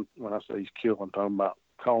turkeys, and when I say he's killed, I'm talking about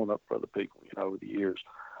calling up for other people, over the years.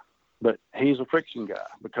 But he's a friction guy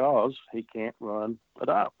because he can't run a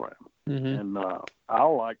diaphragm. Mm-hmm. And I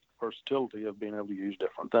like the versatility of being able to use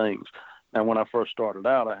different things. Now, when I first started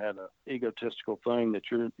out, I had an egotistical thing that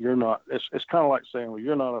you're not. It's kind of like saying, well,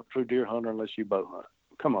 you're not a true deer hunter unless you bow hunt.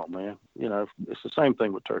 Come on, man. It's the same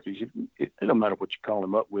thing with turkeys. It don't matter what you call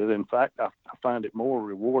them up with. In fact, I find it more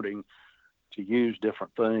rewarding to use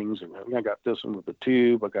different things. And I got this one with a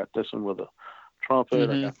tube. I got this one with a trumpet.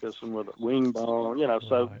 I got this one with a wing bone.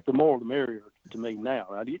 So the more the merrier to me now.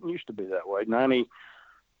 I didn't used to be that way. 95%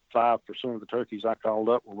 of the turkeys I called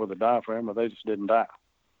up were with a diaphragm, or they just didn't die.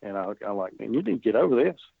 And I like, man, you need to get over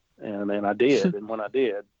this. And then I did. And when I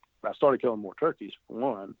did, I started killing more turkeys, for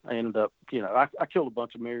one. I ended up, I killed a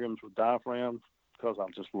bunch of Miriams with diaphragms because I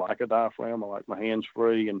just like a diaphragm. I like my hands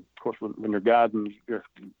free. And, of course, when you're guiding, you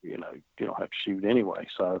don't have to shoot anyway.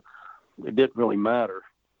 So it didn't really matter.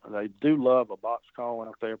 They do love a box call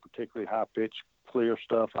out there, particularly high-pitched, clear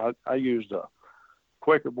stuff. I used a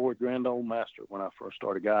Quaker Boy Grand Old Master when I first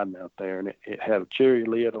started guiding out there, and it had a cherry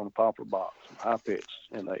lid on a poplar box, high pitched,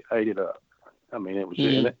 and they ate it up. I mean, it was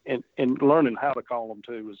and learning how to call them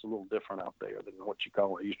too is a little different out there than what you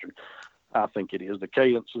call Eastern. I think it is. The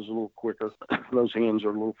cadence is a little quicker. Those hens are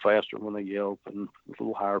a little faster when they yelp, and a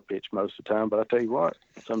little higher pitch most of the time. But I tell you what,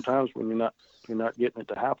 sometimes when you're not getting it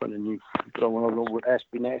to happen, and you throw one of those with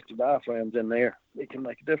Aspie nasty diaphragms in there, it can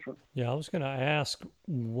make a difference. Yeah, I was going to ask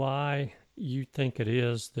why you think it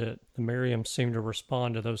is that the Merriams seem to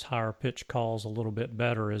respond to those higher pitch calls a little bit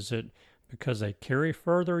better. Is it because they carry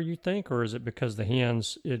further, you think, or is it because the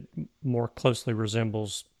hens, it more closely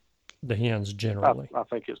resembles the hens generally? I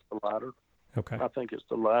think it's the latter. Okay. I think it's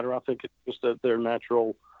the latter. I think it's just that their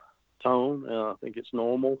natural tone. I think it's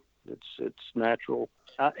normal. It's natural.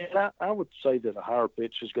 I would say that a higher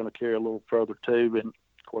pitch is going to carry a little further too. And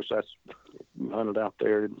of course, that's hunted out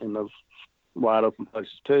there in those wide open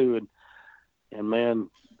places too. And man,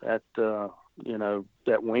 that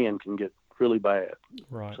that wind can get really bad.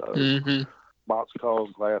 Right. So box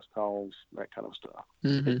calls, glass calls, that kind of stuff.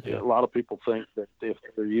 A lot of people think that if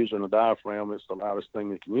they're using a diaphragm, it's the loudest thing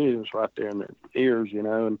they can use right there in their ears,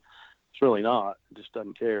 and it's really not. It just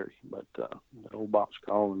doesn't carry. But the old box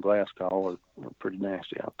call and glass call are pretty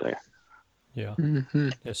nasty out there. Yeah.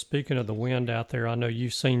 Yeah. Speaking of the wind out there, I know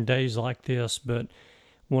you've seen days like this, but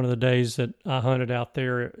one of the days that I hunted out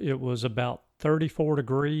there, it was about 34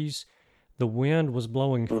 degrees. The wind was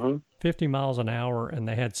blowing 50 miles an hour, and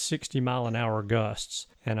they had 60-mile-an-hour gusts.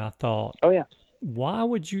 And I thought, oh, yeah. Why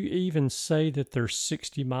would you even say that there's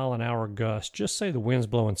 60-mile-an-hour gusts? Just say the wind's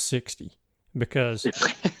blowing 60, because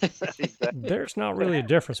there's not really a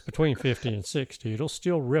difference between 50 and 60. It'll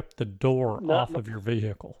still rip the door off of your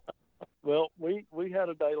vehicle. Well, we had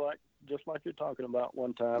a day just like you're talking about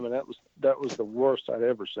one time, and that was the worst I'd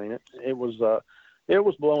ever seen it. It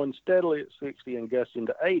was blowing steadily at 60 and gusting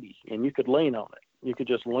to 80, and you could lean on it. You could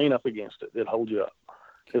just lean up against it. It'd hold you up.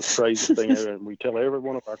 It's the craziest thing ever. And we tell every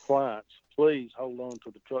one of our clients, please hold on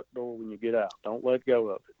to the truck door when you get out. Don't let go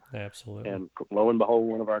of it. Absolutely. And lo and behold,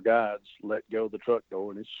 one of our guides let go of the truck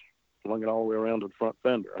door, and it's flung it all the way around to the front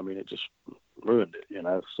fender. I mean, it just ruined it,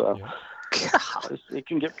 So it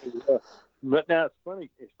can get pretty rough. But now it's funny.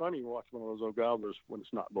 It's funny you watch one of those old gobblers when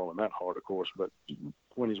it's not blowing that hard, of course. But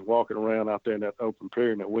when he's walking around out there in that open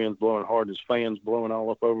prairie and the wind's blowing hard, and his fan's blowing all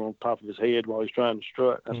up over on top of his head while he's trying to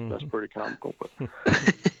strut, that's pretty comical. But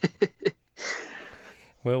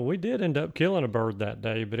well, we did end up killing a bird that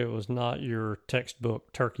day, but it was not your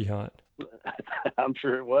textbook turkey hunt. I'm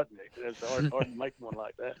sure it wasn't. It's hard to make one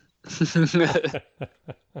like that.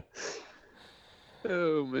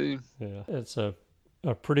 Oh man. Yeah, it's a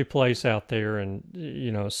pretty place out there, and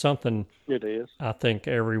something it is. I think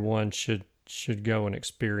everyone should go and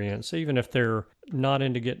experience, even if they're not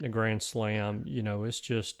into getting a Grand Slam.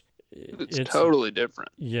 It's totally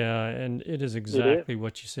different. Yeah, and it is exactly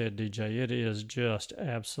what you said, DJ. It is just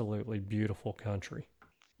absolutely beautiful country.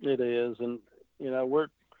 It is, and we're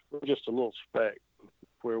just a little speck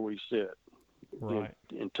where we sit. Right.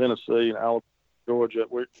 In Tennessee and Alabama, Georgia,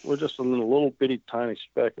 we're just a little bitty tiny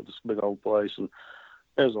speck of this big old place, and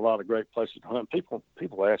there's a lot of great places to hunt. People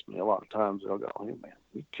ask me a lot of times, they'll go, "Hey man,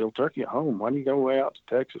 you kill turkey at home. Why do you go way out to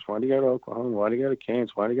Texas? Why do you go to Oklahoma? Why do you go to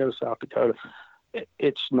Kansas? Why do you go to South Dakota?"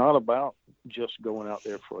 It's not about just going out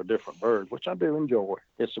there for a different bird, which I do enjoy.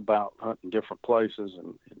 It's about hunting different places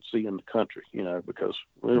and seeing the country, because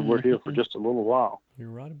we're here for just a little while. You're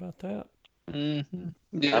right about that. Mm-hmm.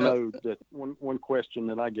 Yeah. I know that one question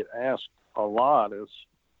that I get asked a lot is,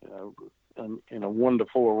 in a 1 to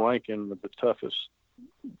 4 ranking, with the toughest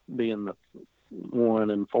being the 1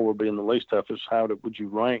 and 4 being the least toughest, would you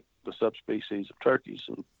rank the subspecies of turkeys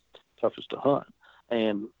and toughest to hunt?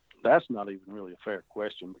 And that's not even really a fair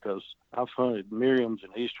question, because I've hunted Merriams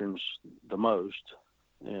and Easterns the most,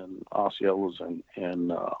 and Osceolas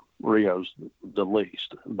and Rios the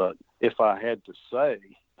least. But if I had to say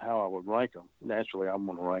how I would rank them, naturally I'm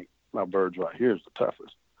going to rank my birds right here as the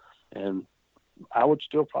toughest. And I would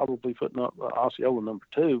still probably put up Osceola number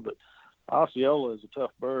 2, but Osceola is a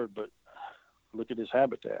tough bird, but look at his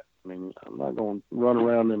habitat. I mean, I'm not going to run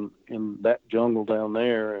around in that jungle down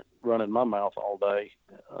there running my mouth all day.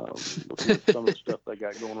 With some of the stuff they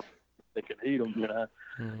got going on, they could eat them,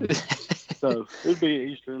 So it'd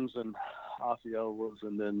be Easterns and Osceolas,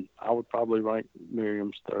 and then I would probably rank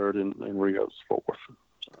Merriam's 3rd and Rios 4th.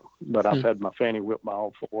 So, but I've had my fanny whipped by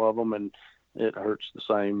all 4 of them, and it hurts the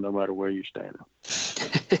same no matter where you stand.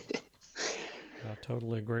 I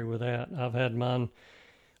totally agree with that. I've had mine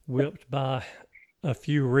whipped by a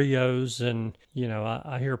few Rios, and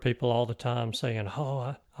I hear people all the time saying,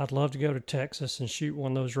 "Oh, I'd love to go to Texas and shoot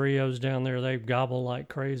one of those Rios down there. They gobble like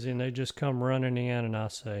crazy, and they just come running in." And I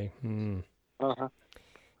say,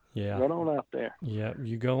 yeah, run on out there. Yeah,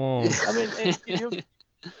 you go on. I mean,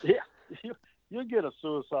 you'll get a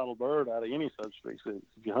suicidal bird out of any subspecies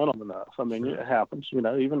if you hunt them enough. I mean, It happens.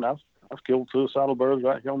 Even I've killed suicidal birds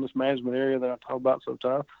right here on this management area that I talk about so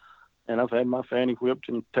tough. And I've had my fanny whipped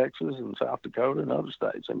in Texas and South Dakota and other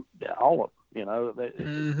states, and all of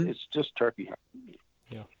them. It's just turkey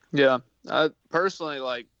hunting. Yeah. I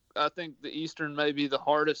personally, I think the Eastern may be the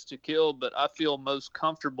hardest to kill, but I feel most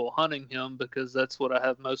comfortable hunting him because that's what I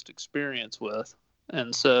have most experience with.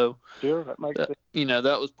 And so, sure, that makes sense.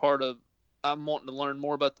 That was part of I'm wanting to learn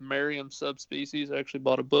more about the Merriam subspecies. I actually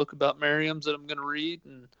bought a book about Merriams that I'm going to read,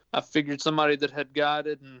 and I figured somebody that had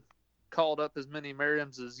guided and called up as many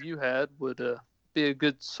Merriams as you had would be a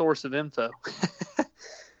good source of info.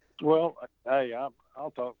 Well, hey,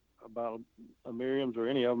 I'll talk about a Merriam's or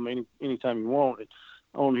any of them anytime you want. It's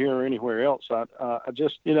on here or anywhere else. I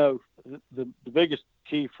just, the biggest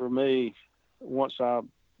key for me once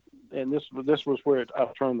and this was where I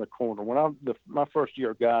turned the corner. When my first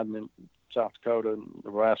year of guiding in South Dakota and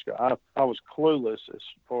Nebraska, I was clueless as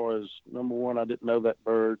far as, number one, I didn't know that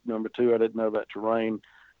bird. Number two, I didn't know that terrain.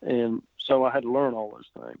 And so I had to learn all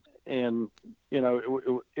those things. And,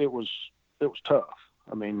 it was tough.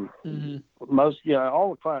 I mean,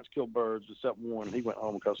 all the clients killed birds except one. He went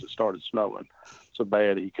home because it started snowing so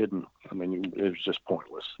bad he couldn't. I mean, it was just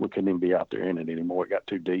pointless. We couldn't even be out there in it anymore. It got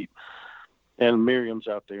too deep. And Merriam's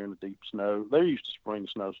out there in the deep snow. They're used to spring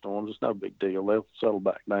snowstorms. It's no big deal. They'll settle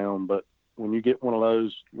back down. But when you get one of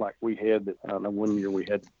those like we had, I don't know, one year we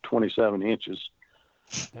had 27 inches.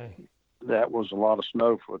 Dang. That was a lot of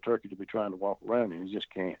snow for a turkey to be trying to walk around in. You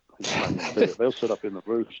just can't. They'll sit up in the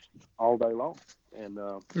roost all day long. And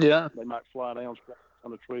they might fly down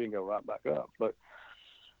on the tree and go right back up. But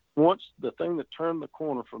once the thing that turned the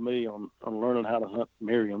corner for me on learning how to hunt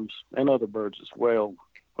Merriams and other birds as well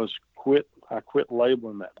was I quit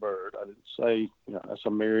labeling that bird. I didn't say, that's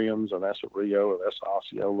a Merriam's or that's a Rio or that's an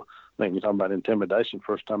Osceola. I think you're talking about intimidation.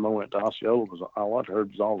 First time I went to Osceola all I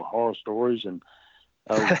heard was all the horror stories and,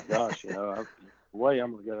 oh my gosh, the way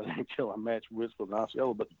I'm going to go there and kill a match with an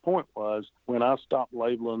Osceola. But the point was, when I stopped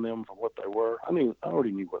labeling them for what they were, I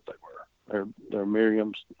already knew what they were. They're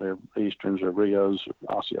Merriams, they're Easterns, they're Rios,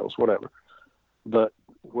 Osceolas, whatever. But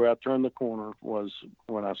where I turned the corner was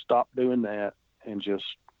when I stopped doing that and just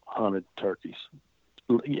hunted turkeys.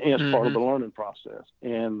 It's part of the learning process.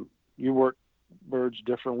 And you work birds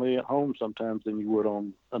differently at home sometimes than you would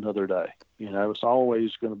on another day. It's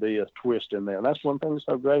always going to be a twist in there. And that's one thing that's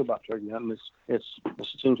so great about turkey hunting. It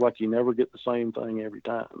seems like you never get the same thing every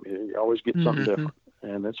time. You always get something different.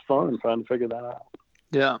 And it's fun trying to figure that out.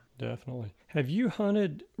 Yeah. Definitely. Have you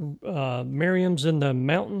hunted Merriams in the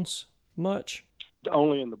mountains much?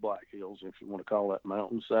 Only in the Black Hills, if you want to call that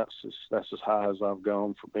mountains. That's as high as I've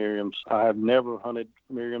gone for Merriams. I have never hunted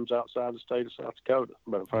Merriams outside the state of South Dakota,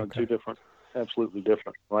 but I've hunted two absolutely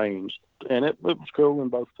different ranges. And it was cool in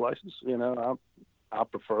both places. I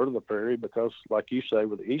prefer the prairie because, like you say,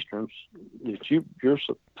 with the Easterns, that you're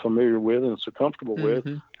so familiar with and so comfortable with,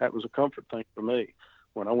 that was a comfort thing for me.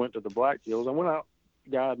 When I went to the Black Hills, I went out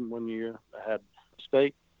guiding one year. I had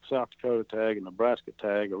state South Dakota tag, a Nebraska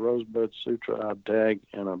tag, a Rosebud Sioux Tribe tag,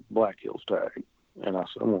 and a Black Hills tag. And I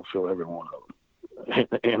said, I'm going to fill every one of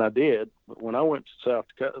them. And I did. But when I went to South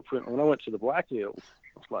Dakota, when I went to the Black Hills,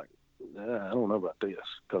 I was like, I don't know about this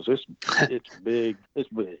because it's big. It's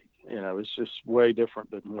big. It's just way different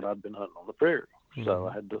than what I'd been hunting on the prairie. So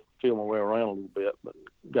I had to feel my way around a little bit, but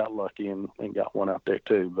got lucky and got one out there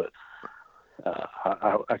too. But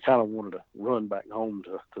I kind of wanted to run back home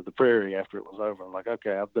to the prairie after it was over. I'm like,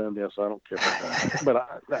 okay, I've done this. I don't care about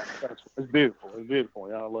that. But it's beautiful. It's beautiful.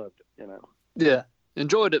 Yeah, I loved it. Yeah,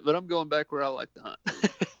 enjoyed it, but I'm going back where I like to hunt.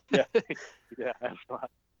 Yeah, that's right.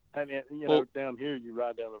 And down here you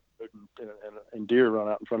ride down the road and deer run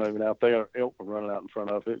out in front of it. Out there, elk were running out in front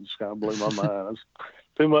of it. It just kind of blew my mind. It's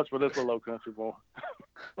too much for this little country boy.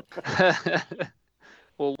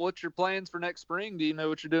 Well, what's your plans for next spring? Do you know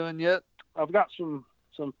what you're doing yet? I've got some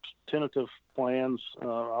tentative plans.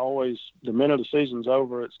 The minute the season's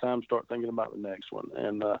over, it's time to start thinking about the next one.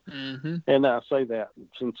 And and I say that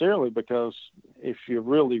sincerely because if you're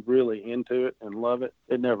really, really into it and love it,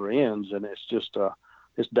 it never ends. And it's just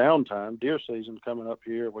it's downtime. Deer season coming up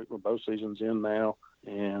here. We're both seasons in now,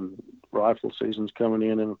 and rifle season's coming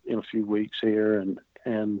in a few weeks here,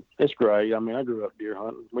 and it's great. I mean, I grew up deer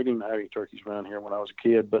hunting. We didn't have any turkeys around here when I was a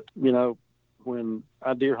kid, but when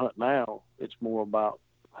I deer hunt now, it's more about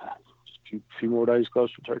just a few more days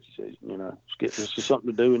close to turkey season. It's just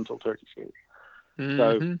something to do until turkey season.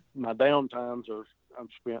 So my downtimes I'm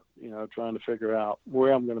spent, trying to figure out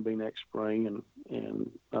where I'm going to be next spring,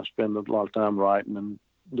 and I spend a lot of time writing and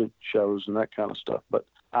do shows and that kind of stuff. But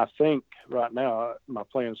I think right now my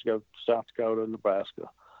plan is to go to South Dakota and Nebraska.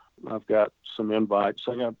 I've got some invites.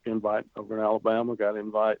 I got an invite over in Alabama, got an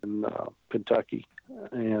invite in Kentucky,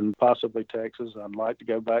 and possibly Texas. I'd like to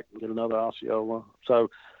go back and get another Osceola. So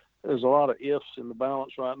there's a lot of ifs in the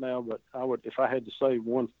balance right now, but I would, if I had to say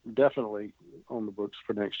one definitely on the books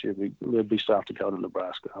for next year, it'd be South Dakota and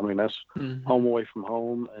Nebraska. I mean, that's home away from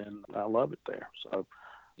home, and I love it there. So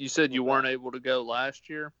You said you weren't able to go last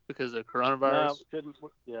year because of coronavirus? No, couldn't.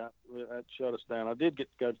 Yeah, that shut us down. I did get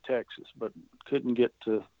to go to Texas, but couldn't get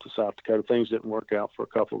to South Dakota. Things didn't work out for a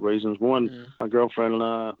couple of reasons. One, my girlfriend and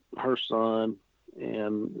I, her son,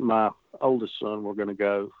 and my oldest son were going to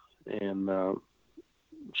go, and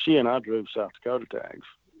she and I drove South Dakota tags,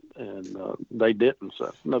 and they didn't.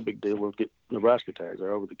 So no big deal. We'll get Nebraska tags.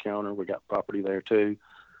 They're over the counter. We got property there too.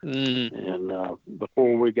 And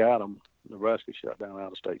before we got them, Nebraska shut down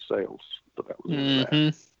out-of-state sales. So that was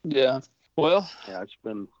that. Yeah. Well, yeah, it's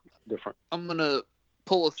been different. I'm going to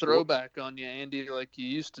pull a throwback on you, Andy, like you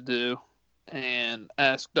used to do, and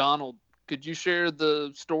ask Donald, could you share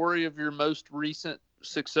the story of your most recent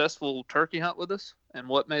successful turkey hunt with us and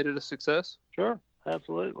what made it a success? Sure,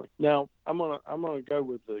 absolutely. Now, I'm gonna go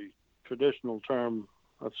with the traditional term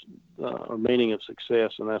of or meaning of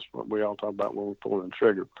success, and that's what we all talk about when we're pulling the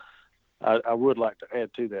trigger. I would like to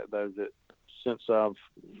add to that, though, that since I've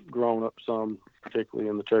grown up some, particularly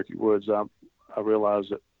in the turkey woods, I realize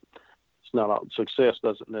that it's not all, success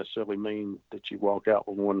doesn't necessarily mean that you walk out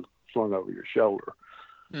with one slung over your shoulder.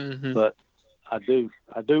 But I do.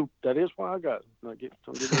 That is why I got it. Don't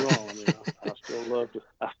get me wrong. I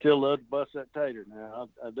still love to bust that tater now.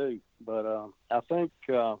 I do. But I think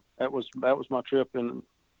that was my trip in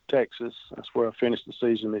Texas. That's where I finished the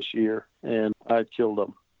season this year, and I killed a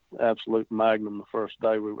absolute magnum the first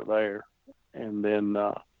day we were there, and then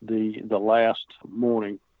the last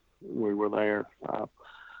morning we were there,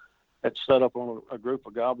 had set up on a group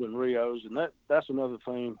of goblin Rios, and that's another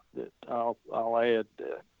thing that I'll add.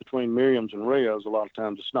 Between Merriam's and Rios, a lot of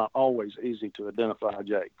times it's not always easy to identify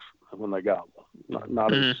jakes when they gobble.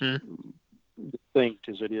 Not as distinct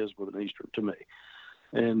as it is with an Eastern to me.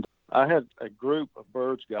 And I had a group of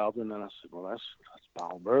birds gobbling, and I said, well, that's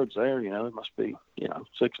all birds there. There must be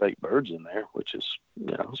 6-8 birds in there, which is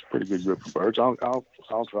it's a pretty good group of birds. I'll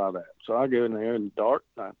try that. So I go in there and dart.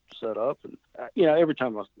 And I set up, and every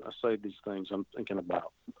time I say these things, I'm thinking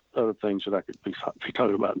about other things that I could be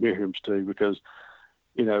talking about Merriam's too, because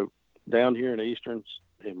down here in the Easterns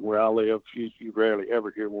and where I live, you rarely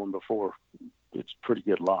ever hear one before it's pretty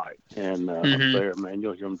good light. And up there, man,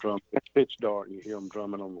 you'll hear them drum. It's pitch dark, and you hear them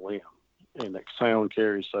drumming on the limb. And that sound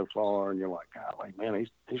carries so far, and you're like, golly, man,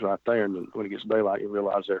 he's right there. And when it gets daylight, you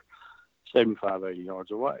realize they're 75, 80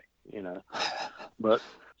 yards away, But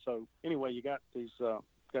so anyway, you got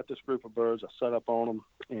this group of birds. I set up on them,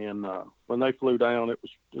 and when they flew down, it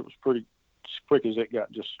was pretty quick as it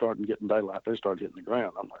got just starting getting daylight. They started hitting the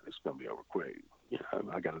ground. I'm like, it's going to be over quick.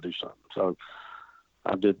 I got to do something. So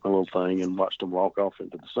I did my little thing and watched them walk off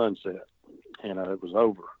into the sunset, and it was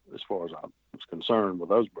over as far as I was concerned with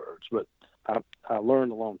those birds. But I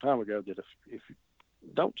learned a long time ago that if you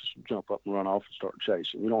don't just jump up and run off and start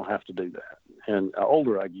chasing, you don't have to do that. And the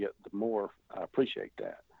older I get, the more I appreciate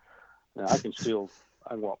that. Now I can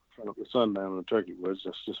walk in front of the sun down in the turkey woods.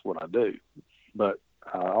 That's just what I do. But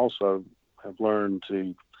I also have learned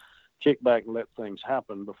to kick back and let things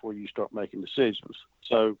happen before you start making decisions.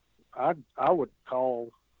 So I would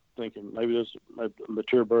call thinking maybe there's a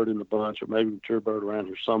mature bird in the bunch, or maybe a mature bird around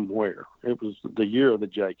here somewhere. It was the year of the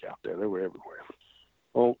jake out there. They were everywhere.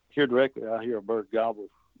 Well, here directly, I hear a bird gobble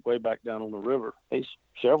way back down on the river. He's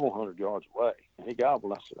several hundred yards away, and he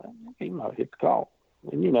gobbled. I said, he might hit the call.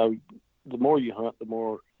 And, the more you hunt, the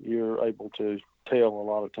more you're able to tell a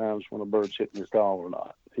lot of times when a bird's hitting your call or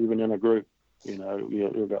not. Even in a group,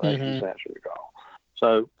 you'll got actually answer your call.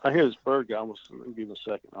 So I hear this bird gobble. Let me give him a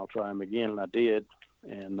second. I'll try him again, and I did.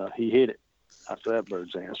 And he hit it. I said, that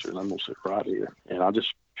bird's answered, and I'm going to sit right here. And I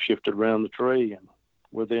just shifted around the tree, and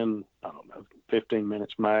within, 15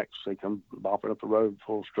 minutes max, he come bopping up the road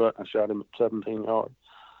full strut, and I shot him at 17 yards.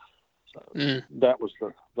 So that was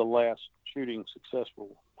the last shooting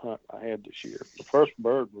successful hunt I had this year. The first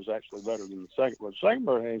bird was actually better than the second bird. The second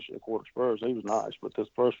bird had inch and a quarter spurs. He was nice, but this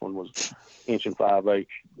first one was 1 and 5/8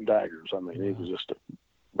 daggers. I mean, it was just a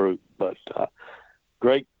brute. But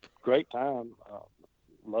great time.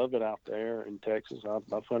 Love it out there in Texas.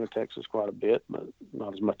 I've hunted Texas quite a bit, but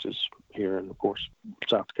not as much as here in, of course,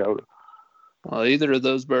 South Dakota. Well, either of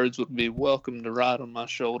those birds would be welcome to ride on my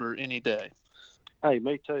shoulder any day. Hey,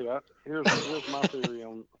 me too. Here's my theory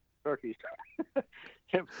on turkeys.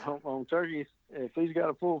 On turkeys, if he's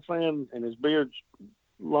got a full fan and his beard's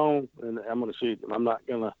long, then I'm going to shoot him. I'm not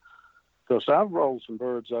going to, because I've rolled some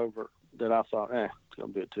birds over that I thought, it's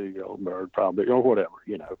going to be a 2-year-old bird probably, or whatever,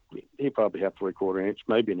 He probably have 3/4 inch,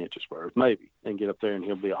 maybe an inch of spurs, maybe, and get up there and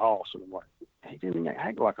he'll be a hoss. And I'm like, he didn't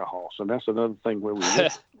act like a hoss. And that's another thing where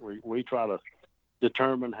we try to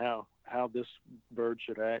determine how how this bird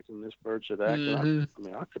should act and this bird should act. Mm-hmm.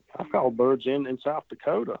 And I called birds in South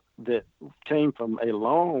Dakota that came from a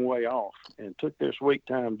long way off and took their sweet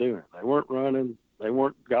time doing it. They weren't running. They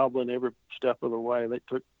weren't gobbling every step of the way. They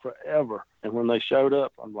took forever. And when they showed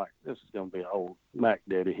up, I'm like, this is going to be an old Mac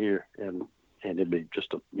Daddy here. And it'd be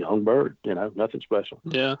just a young bird, nothing special.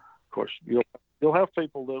 Yeah. Of course, you'll have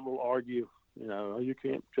people that will argue, you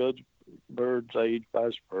can't judge birds' age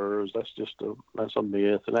by spurs. That's a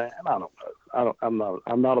myth. And I don't know.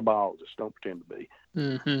 I'm not a biologist. Don't pretend to be.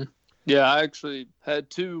 Mm-hmm. Yeah, I actually had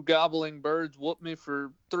 2 gobbling birds whoop me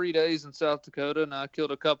for 3 days in South Dakota, and I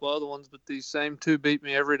killed a couple other ones, but these same 2 beat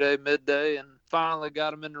me every day midday, and finally got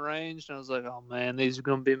them in the range, and I was like, oh, man, these are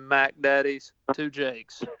going to be Mac Daddies, 2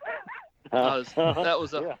 Jakes. That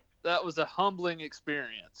was a humbling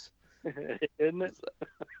experience. Isn't it?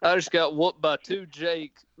 I just got whooped by 2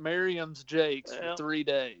 Merriam's Jakes for 3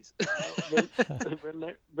 days.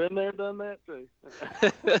 Been there, done that too.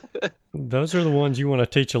 Those are the ones you want to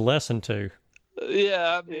teach a lesson to.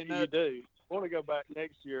 Yeah, I mean, you do. I want to go back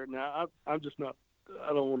next year. Now, I'm just not. I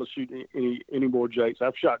don't want to shoot any more Jakes.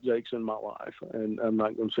 I've shot Jakes in my life, and I'm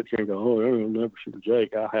not going to sit here and go, "Oh, I'll never shoot a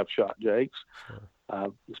Jake." I have shot Jakes.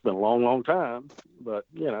 Sure. It's been a long, long time, but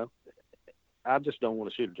I just don't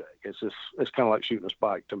want to shoot a Jake. It's kind of like shooting a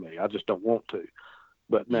spike to me. I just don't want to.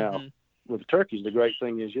 But now with the turkeys, the great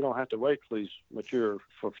thing is you don't have to wait till he's mature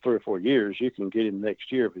for 3 or 4 years. You can get him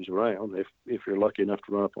next year if he's around. If you're lucky enough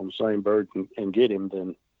to run up on the same bird and get him,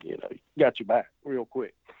 then you got you back real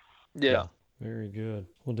quick. Yeah. Very good.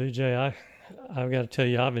 Well, DJ, I've got to tell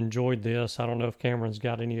you, I've enjoyed this. I don't know if Cameron's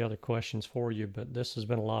got any other questions for you, but this has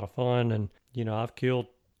been a lot of fun. And I've killed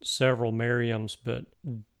several Merriams, but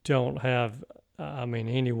don't have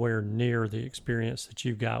anywhere near the experience that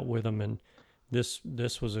you got with them, and this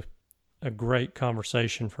was a great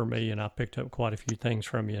conversation for me, and I picked up quite a few things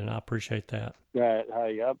from you, and I appreciate that. Right.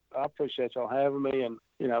 Hey, I appreciate y'all having me, and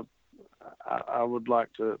I would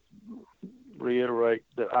like to reiterate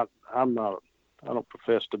that I don't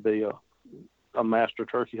profess to be a master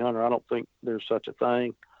turkey hunter. I don't think there's such a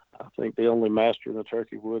thing. I think the only master in the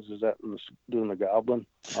turkey woods is doing the gobbling.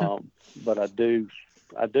 But I do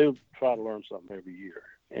try to learn something every year,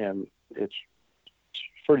 and it's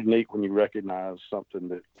pretty neat when you recognize something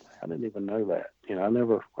that I didn't even know that. I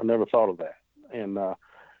never thought of that, and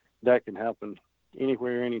that can happen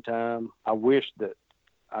anywhere, anytime. I wish that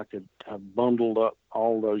I could have bundled up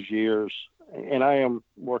all those years, and I am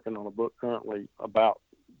working on a book currently about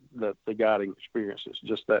the guiding experiences,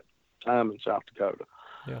 just that time in South Dakota.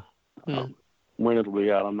 Yeah. When it'll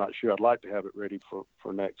be out, I'm not sure. I'd like to have it ready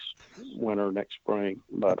for next winter, next spring.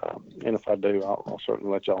 But and if I do, I'll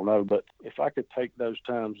certainly let y'all know. But if I could take those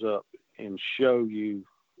times up and show you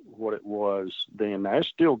what it was then, now it's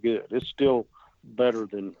still good. It's still better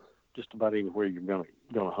than just about anywhere you're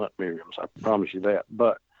gonna hunt Merriams. I promise you that.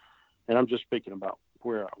 And I'm just speaking about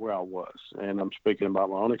where I was, and I'm speaking about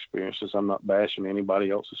my own experiences. I'm not bashing anybody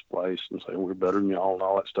else's place and saying we're better than y'all and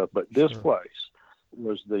all that stuff. But this place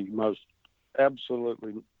was the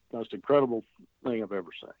absolutely most incredible thing I've ever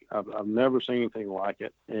seen. I've never seen anything like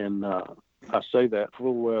it, and I say that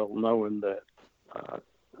full well knowing that.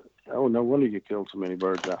 No wonder you killed so many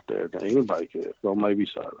birds out there. Anybody could. Well, maybe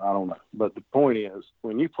so. I don't know. But the point is,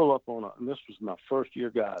 when you pull up on and this was my first year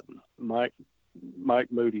guiding, Mike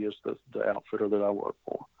Moody is the outfitter that I work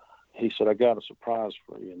for. He said, I got a surprise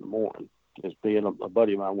for you in the morning. As being a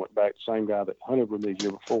buddy of mine went back, the same guy that hunted with me the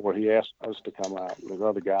year before, he asked us to come out. And the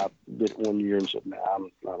other guy did it one year and said, I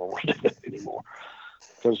don't want to do that anymore.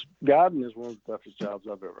 Because guiding is one of the toughest jobs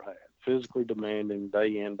I've ever had. Physically demanding,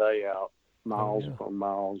 day in, day out, miles upon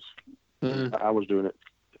miles. I was doing it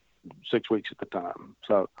 6 weeks at the time.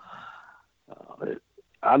 So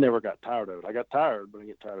I never got tired of it. I got tired, but I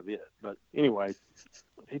didn't get tired of it. But anyway,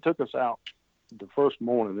 he took us out the first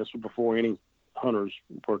morning. This was before any hunters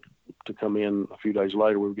were to come in a few days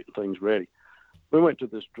later. We were getting things ready. We went to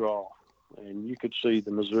this draw, and you could see the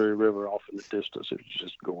Missouri River off in the distance. It was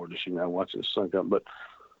just gorgeous, watching the sun come. But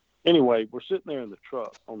anyway, we're sitting there in the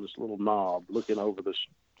truck on this little knob looking over this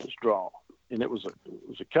draw, and it was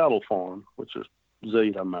a cattle farm, which is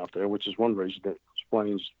zillion out there, which is one reason that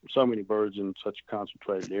explains so many birds in such a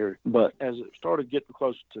concentrated area. But as it started getting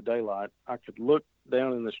closer to daylight, I could look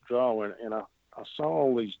down in this draw, and I saw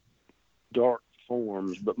all these dark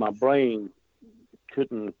forms, but my brain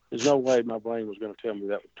couldn't. There's no way my brain was going to tell me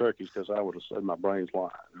that was turkeys, because I would have said my brain's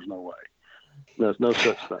lying. There's no way. There's no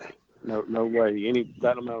such thing. No way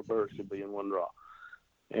that amount of birds could be in one draw.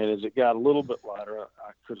 And as it got a little bit lighter,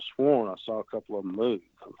 I could have sworn I saw a couple of them move.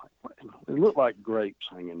 I'm like, what? It looked like grapes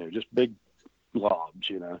hanging there, just big blobs,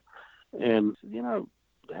 And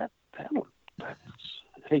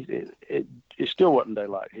it still wasn't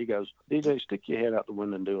daylight. He goes, DJ, stick your head out the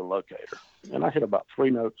window and do a locator. And I hit about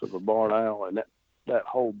 3 notes of a barn owl, and that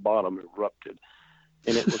whole bottom erupted.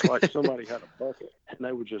 And it was like somebody had a bucket, and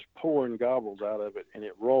they were just pouring gobbles out of it, and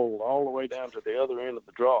it rolled all the way down to the other end of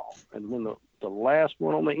the draw. And when the last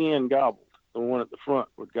one on the end gobbled, the one at the front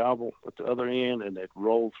would gobble at the other end, and it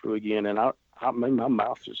rolled through again. And I mean, my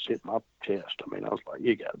mouth just hit my chest. I mean, I was like,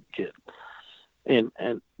 you got to be kidding.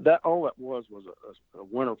 And that all that was a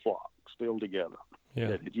winter flock still together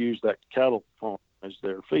that had used that cattle farm as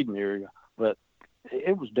their feeding area. But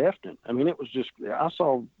it was deafening. I mean, it was just, I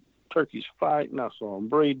saw turkeys fighting, I saw them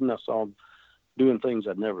breeding, I saw them doing things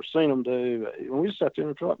I'd never seen them do. And we just sat there in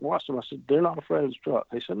the truck and watched them. I said, they're not afraid of the truck.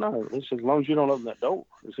 He said, no. He said, as long as you don't open that door.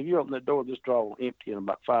 He said, if you open that door, this draw will empty in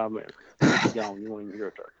about 5 minutes. It's gone. You won't even hear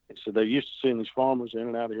a turkey. He said, they're used to seeing these farmers in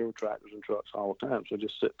and out of here with tractors and trucks all the time, so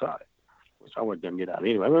just sit tight. Which I wasn't going to get out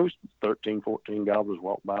anyway. I mean, it was 13, 14 gobblers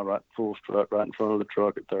walked by right full truck, right in front of the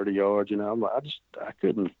truck at 30 yards. You know, I'm like, I just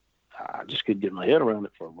couldn't get my head around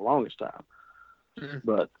it for the longest time. Mm-hmm.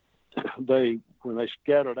 But when they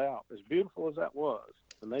scattered out, as beautiful as that was,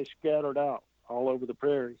 and they scattered out all over the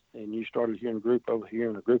prairie, and you started hearing a group over here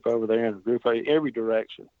and a group over there and a group every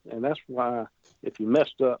direction. And that's why if you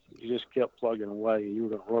messed up, you just kept plugging away, and you were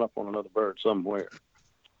going to run up on another bird somewhere.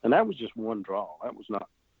 And that was just one draw.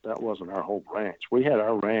 That wasn't our whole ranch. We had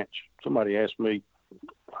our ranch. Somebody asked me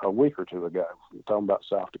a week or two ago, talking about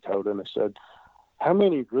South Dakota, and they said, how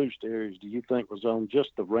many roost areas do you think was on just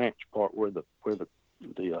the ranch part where the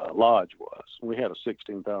lodge was? We had a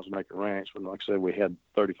 16,000 acre ranch, but like I said, we had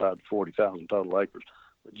 35 to 40,000 total acres.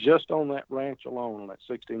 But just on that ranch alone, on that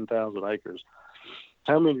 16,000 acres,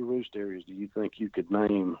 how many roost areas do you think you could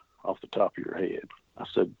name off the top of your head? I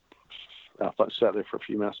sat there for a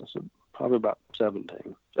few minutes. I said, probably about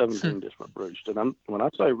 17 different roosts. And when I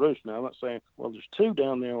say roost now, I'm not saying, well, there's 2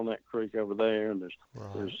 down there on that creek over there, and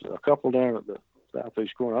there's a couple down at the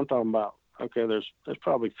southeast corner. I'm talking about, okay, there's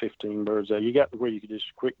probably 15 birds there. You got to where you could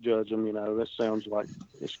just quick judge them, you know. That sounds like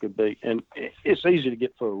this could be. And it's easy to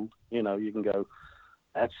get fooled. You know, you can go,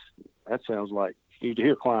 that sounds like, you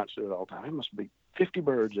hear clients do it all the time. There must be 50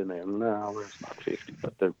 birds in there. No, there's not 50,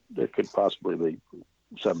 but there could possibly be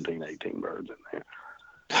 17, 18 birds in there.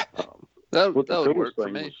 That would work for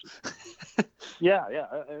me. Yeah,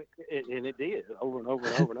 and it did over and over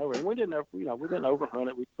and over and over. And we didn't overhunt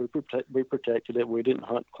it. We protected it. We didn't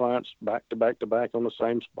hunt clients back to back to back on the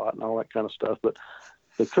same spot and all that kind of stuff. But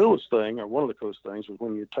the coolest thing, or one of the coolest things, was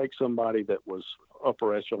when you take somebody that was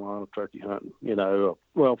upper echelon of turkey hunting. You know,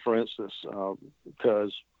 well, for instance,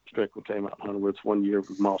 because Strickland came out and hunted with us one year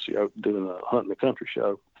with Mossy Oak doing a Hunting the Country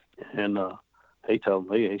show, and he told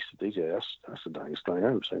me, he said, DJ, that's the dangest thing I've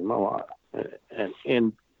ever seen in my life.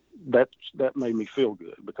 And that made me feel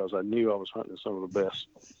good, because I knew I was hunting some of the best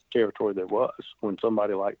territory there was. When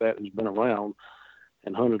somebody like that who's been around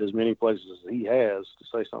and hunted as many places as he has to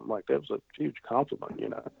say something like that was a huge compliment, you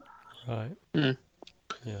know. Right. Mm.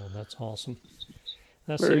 Yeah, that's awesome.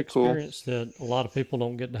 That's Very the experience that a lot of people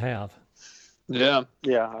don't get to have. Yeah.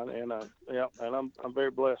 Yeah, and I'm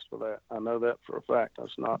very blessed for that. I know that for a fact.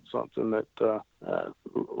 That's not something that a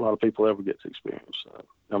lot of people ever get to experience. So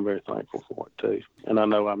I'm very thankful for it too. And I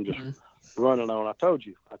know I'm just running on. I told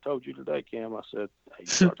you today, Cam. I said, hey, you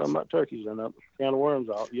start talking about turkeys and up can of worms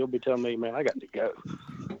off, you'll be telling me, man, I got to go.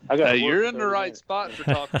 You're in the right spot for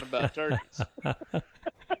talking about turkeys.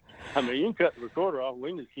 I mean, you can cut the recorder off.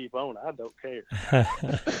 We can just keep on. I don't care.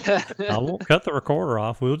 I won't cut the recorder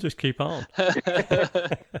off. We'll just keep on. I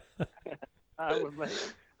don't care.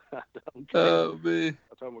 Oh, man.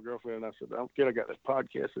 I told my girlfriend, I said, I don't care. I got that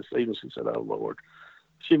podcast this evening. She said, oh, Lord.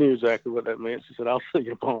 She knew exactly what that meant. She said, I'll see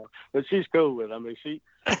you tomorrow. But she's cool with it. I mean, she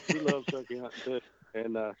loves turkey hunting too.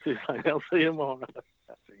 And she's like, I'll see you tomorrow.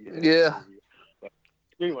 I said, yeah.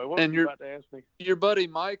 Anyway, what were you about to ask me? Your buddy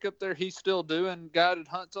Mike up there, he's still doing guided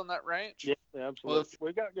hunts on that ranch? Yeah, absolutely.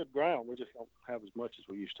 We got good ground. We just don't have as much as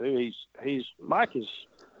we used to. Mike is,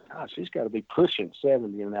 gosh, he's got to be pushing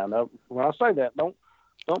 70 now. Now, when I say that, don't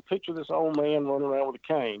picture this old man running around with a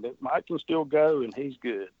cane. Mike can still go, and he's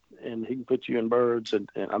good, and he can put you in birds, and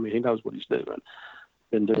I mean, he knows what he's doing.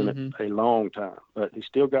 Been doing it a long time, but he's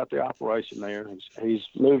still got the operation there. He's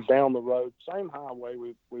moved down the road, same highway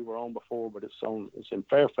we were on before, but it's in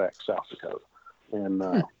Fairfax, South Dakota, and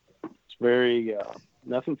it's very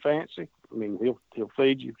nothing fancy. I mean, he'll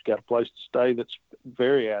feed you. He's got a place to stay that's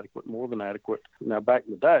very adequate, more than adequate. Now, back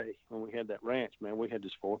in the day when we had that ranch, man, we had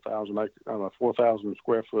this 4,000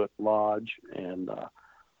 square foot lodge and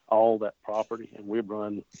all that property, and we'd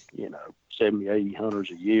run 70, 80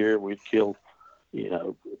 hunters a year. We'd kill You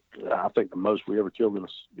know, I think the most we ever killed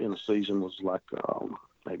in a season was like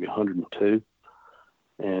maybe 102,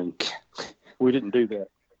 and we didn't do that,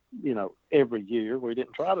 you know, every year. We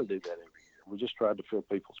didn't try to do that every year. We just tried to fill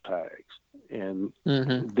people's tags, and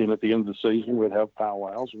then at the end of the season, we'd have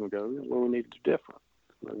powwows, and we'd go, well, we need to do different.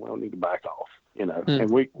 We don't need to back off, you know. And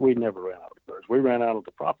we never ran out of birds. We ran out of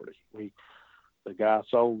the property. The guy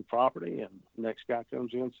sold the property, and the next guy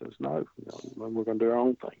comes in and says, no, you know, we're going to do our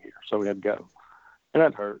own thing here. So we had to go. And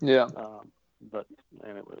that hurt. Yeah. But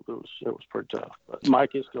it was pretty tough. But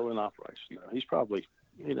Mike is still in operation. You know,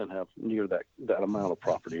 he doesn't have near that amount of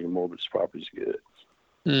property anymore, but his property's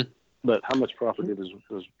good. But how much property does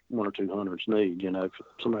one or two hunters need? You know, if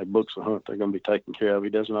somebody books a hunt, they're going to be taken care of. He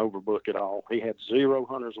doesn't overbook at all. He had 0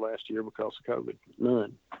 hunters last year because of COVID.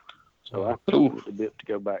 None. So I need a bit to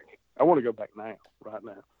go back. I want to go back now, right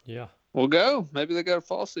now. Yeah. We'll go. Maybe they got a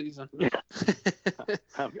fall season.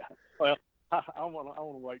 Well, I want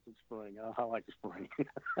to wait till spring. I like the spring.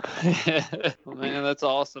 Well, man, that's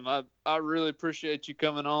awesome. I really appreciate you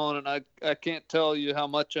coming on, and I can't tell you how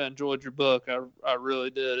much I enjoyed your book. I really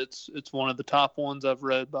did. It's one of the top ones I've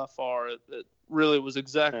read by far. It really was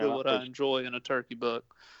exactly what I enjoy in a turkey book.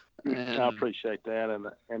 And I appreciate that,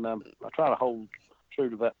 and I try to hold true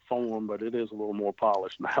to that form, but it is a little more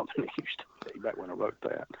polished now than it used to be back when I wrote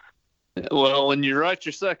that. Well, when you write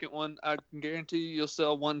your second one, I can guarantee you'll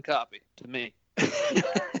sell 1 copy to me.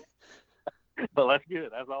 Well, that's good.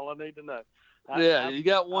 That's all I need to know. You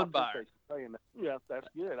got one buyer. Yeah, that's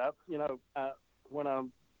good. When I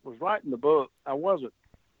was writing the book, I wasn't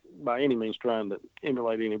by any means trying to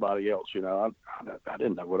emulate anybody else. You know, I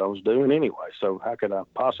didn't know what I was doing anyway. So how could I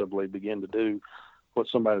possibly begin to do what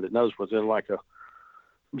somebody that knows what's in, like a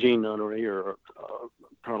Gene Nunnery or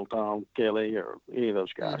Colonel Tom Kelly or any of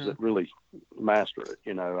those guys that really master it.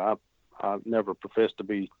 You know, I never professed to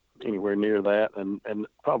be anywhere near that, and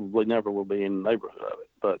probably never will be in the neighborhood of it.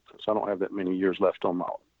 But so I don't have that many years left on my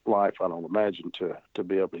life, I don't imagine, to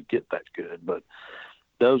be able to get that good. But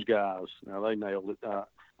those guys, they nailed it.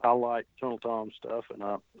 I like Colonel Tom's stuff, and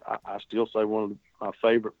I still say one of my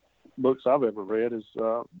favorite books I've ever read is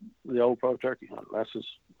The Old Pro Turkey Hunt. That's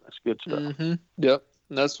good stuff. Yep.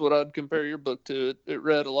 And that's what I'd compare your book to. It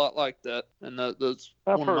read a lot like that, and that's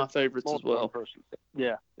one of my favorites as well.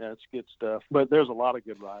 Yeah, it's good stuff. But there's a lot of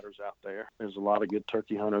good writers out there. There's a lot of good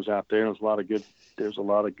turkey hunters out there. There's a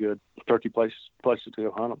lot of good turkey places to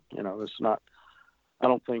go hunt them. You know, it's not. I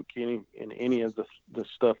don't think in any of the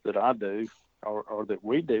stuff that I do or that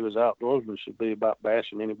we do as outdoorsmen should be about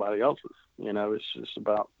bashing anybody else's. You know, it's just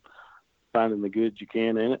about finding the good you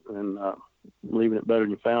can in it and leaving it better than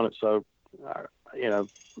you found it. So. You know,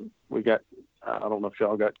 we got, I don't know if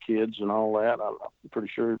y'all got kids and all that. I'm pretty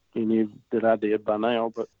sure you knew that I did by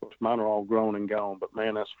now, but mine are all grown and gone. But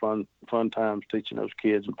man, that's fun times teaching those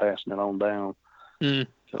kids and passing it on down.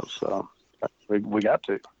 So we got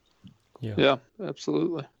to. Yeah,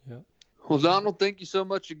 absolutely. Yeah. Well, Donald, thank you so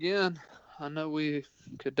much again. I know we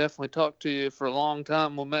could definitely talk to you for a long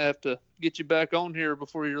time. We may have to get you back on here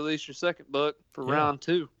before you release your second book for round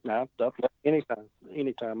 2. No, definitely.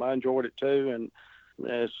 Anytime. I enjoyed it too, and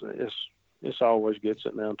it's always good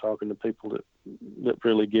sitting down talking to people that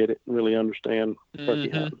really get it, really understand turkey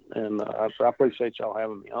hunting. And I appreciate y'all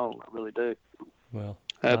having me on. I really do. Well,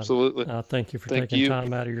 absolutely. I thank you for taking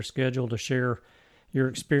time out of your schedule to share your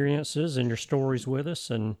experiences and your stories with us,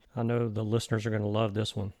 and I know the listeners are going to love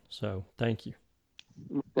this one. So thank you.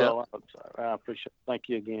 Well, I appreciate it. Thank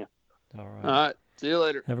you again. All right. All right. See you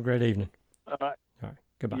later. Have a great evening. All right.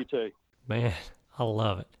 Goodbye. You too. Man, I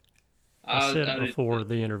love it. I said it before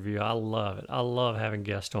the interview. I love it. I love having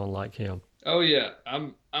guests on like him. Oh yeah,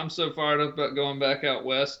 I'm so fired up about going back out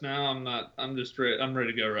west now. I'm just ready. I'm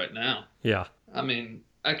ready to go right now. Yeah. I mean,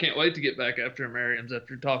 I can't wait to get back after Merriam's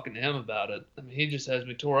after talking to him about it. I mean, he just has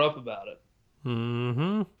me tore up about it.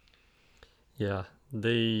 Yeah.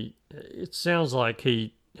 It sounds like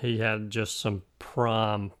he had just some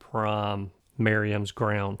prime Merriam's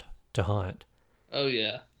ground to hunt. Oh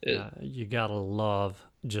yeah. You gotta love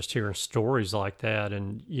just hearing stories like that,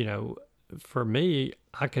 and for me,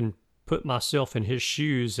 I can put myself in his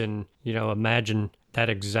shoes and imagine that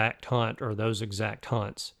exact hunt or those exact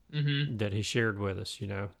hunts that he shared with us.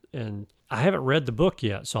 And I haven't read the book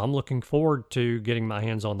yet, so I'm looking forward to getting my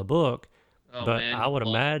hands on the book. But man, I would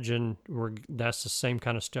imagine that's the same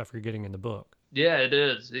kind of stuff you're getting in the book. Yeah, it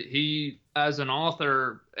is. He, as an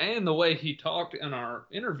author, and the way he talked in our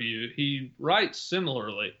interview, he writes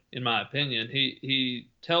similarly, in my opinion. He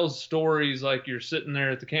tells stories like you're sitting there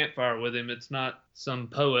at the campfire with him. It's not some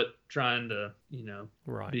poet trying to,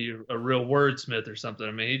 Right. be a real wordsmith or something.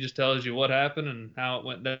 I mean, he just tells you what happened and how it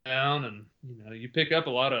went down, and you pick up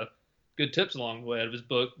a lot of good tips along the way out of his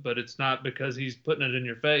book. But it's not because he's putting it in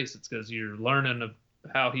your face. It's because you're learning of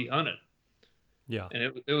how he hunted. Yeah.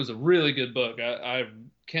 And it was a really good book. I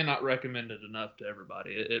cannot recommend it enough to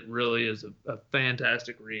everybody. It really is a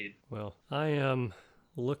fantastic read. Well, I am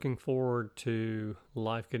looking forward to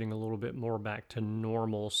life getting a little bit more back to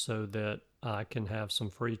normal so that I can have some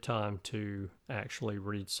free time to actually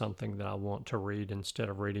read something that I want to read instead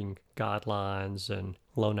of reading guidelines and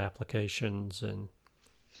loan applications and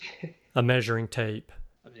a measuring tape.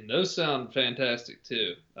 I mean, those sound fantastic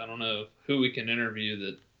too. I don't know who we can interview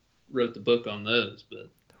that wrote the book on those, but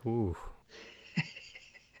ooh,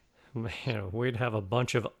 man, we'd have a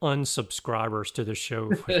bunch of unsubscribers to the show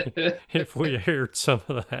if we aired some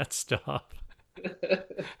of that stuff.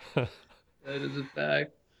 That is a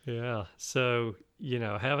fact. Yeah, so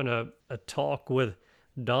having a talk with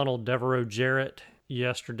Donald Devereaux Jarrett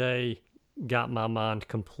yesterday got my mind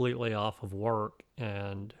completely off of work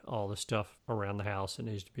and all the stuff around the house that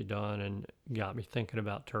needs to be done, and got me thinking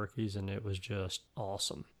about turkeys, and it was just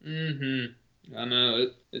awesome. I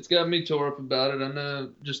know it's got me tore up about it. I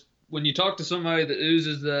know, just when you talk to somebody that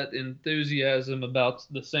oozes that enthusiasm about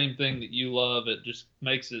the same thing that you love, it just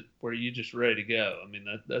makes it where you just ready to go. I mean,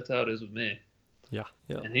 that's how it is with me. Yeah.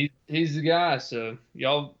 And he's the guy. So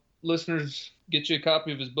y'all listeners, get you a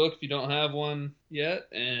copy of his book if you don't have one yet,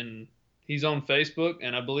 and he's on Facebook,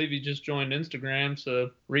 and I believe he just joined Instagram.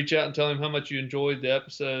 So reach out and tell him how much you enjoyed the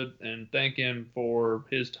episode and thank him for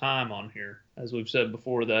his time on here. As we've said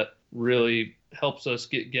before, that really helps us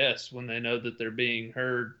get guests when they know that they're being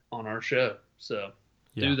heard on our show. So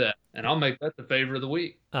do that. And I'll make that the favor of the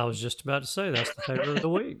week. I was just about to say that's the favor of the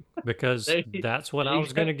week because that's what I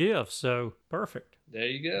was going to give. So perfect. There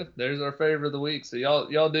you go. There's our favor of the week. So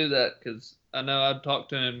y'all do that, because I know I've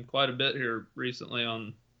talked to him quite a bit here recently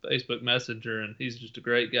on Facebook Messenger, and he's just a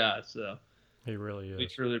great guy. So he really is. We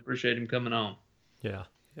really appreciate him coming on. Yeah.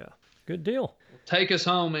 Good deal. Take us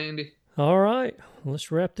home, Andy. All right,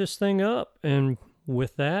 let's wrap this thing up. And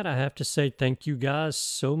with that, I have to say thank you guys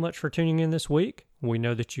so much for tuning in this week. We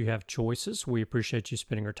know that you have choices. We appreciate you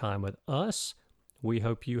spending your time with us. We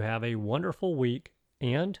hope you have a wonderful week,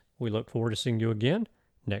 and we look forward to seeing you again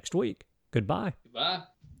next week. Goodbye. Goodbye.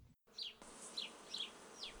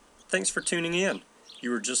 Thanks for tuning in. You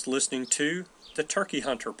were just listening to the Turkey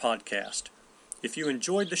Hunter podcast. If you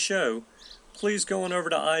enjoyed the show, please go on over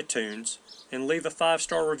to iTunes and leave a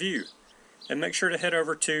 5-star review. And make sure to head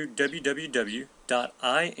over to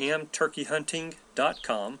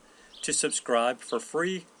www.iamturkeyhunting.com to subscribe for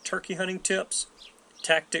free turkey hunting tips,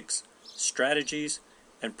 tactics, strategies,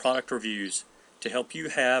 and product reviews to help you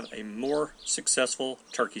have a more successful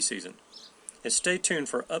turkey season. And stay tuned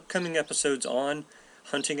for upcoming episodes on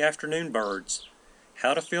hunting afternoon birds,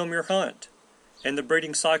 how to film your hunt, and the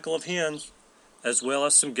breeding cycle of hens, as well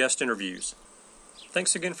as some guest interviews.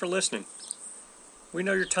 Thanks again for listening. We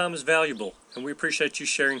know your time is valuable, and we appreciate you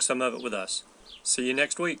sharing some of it with us. See you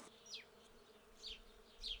next week.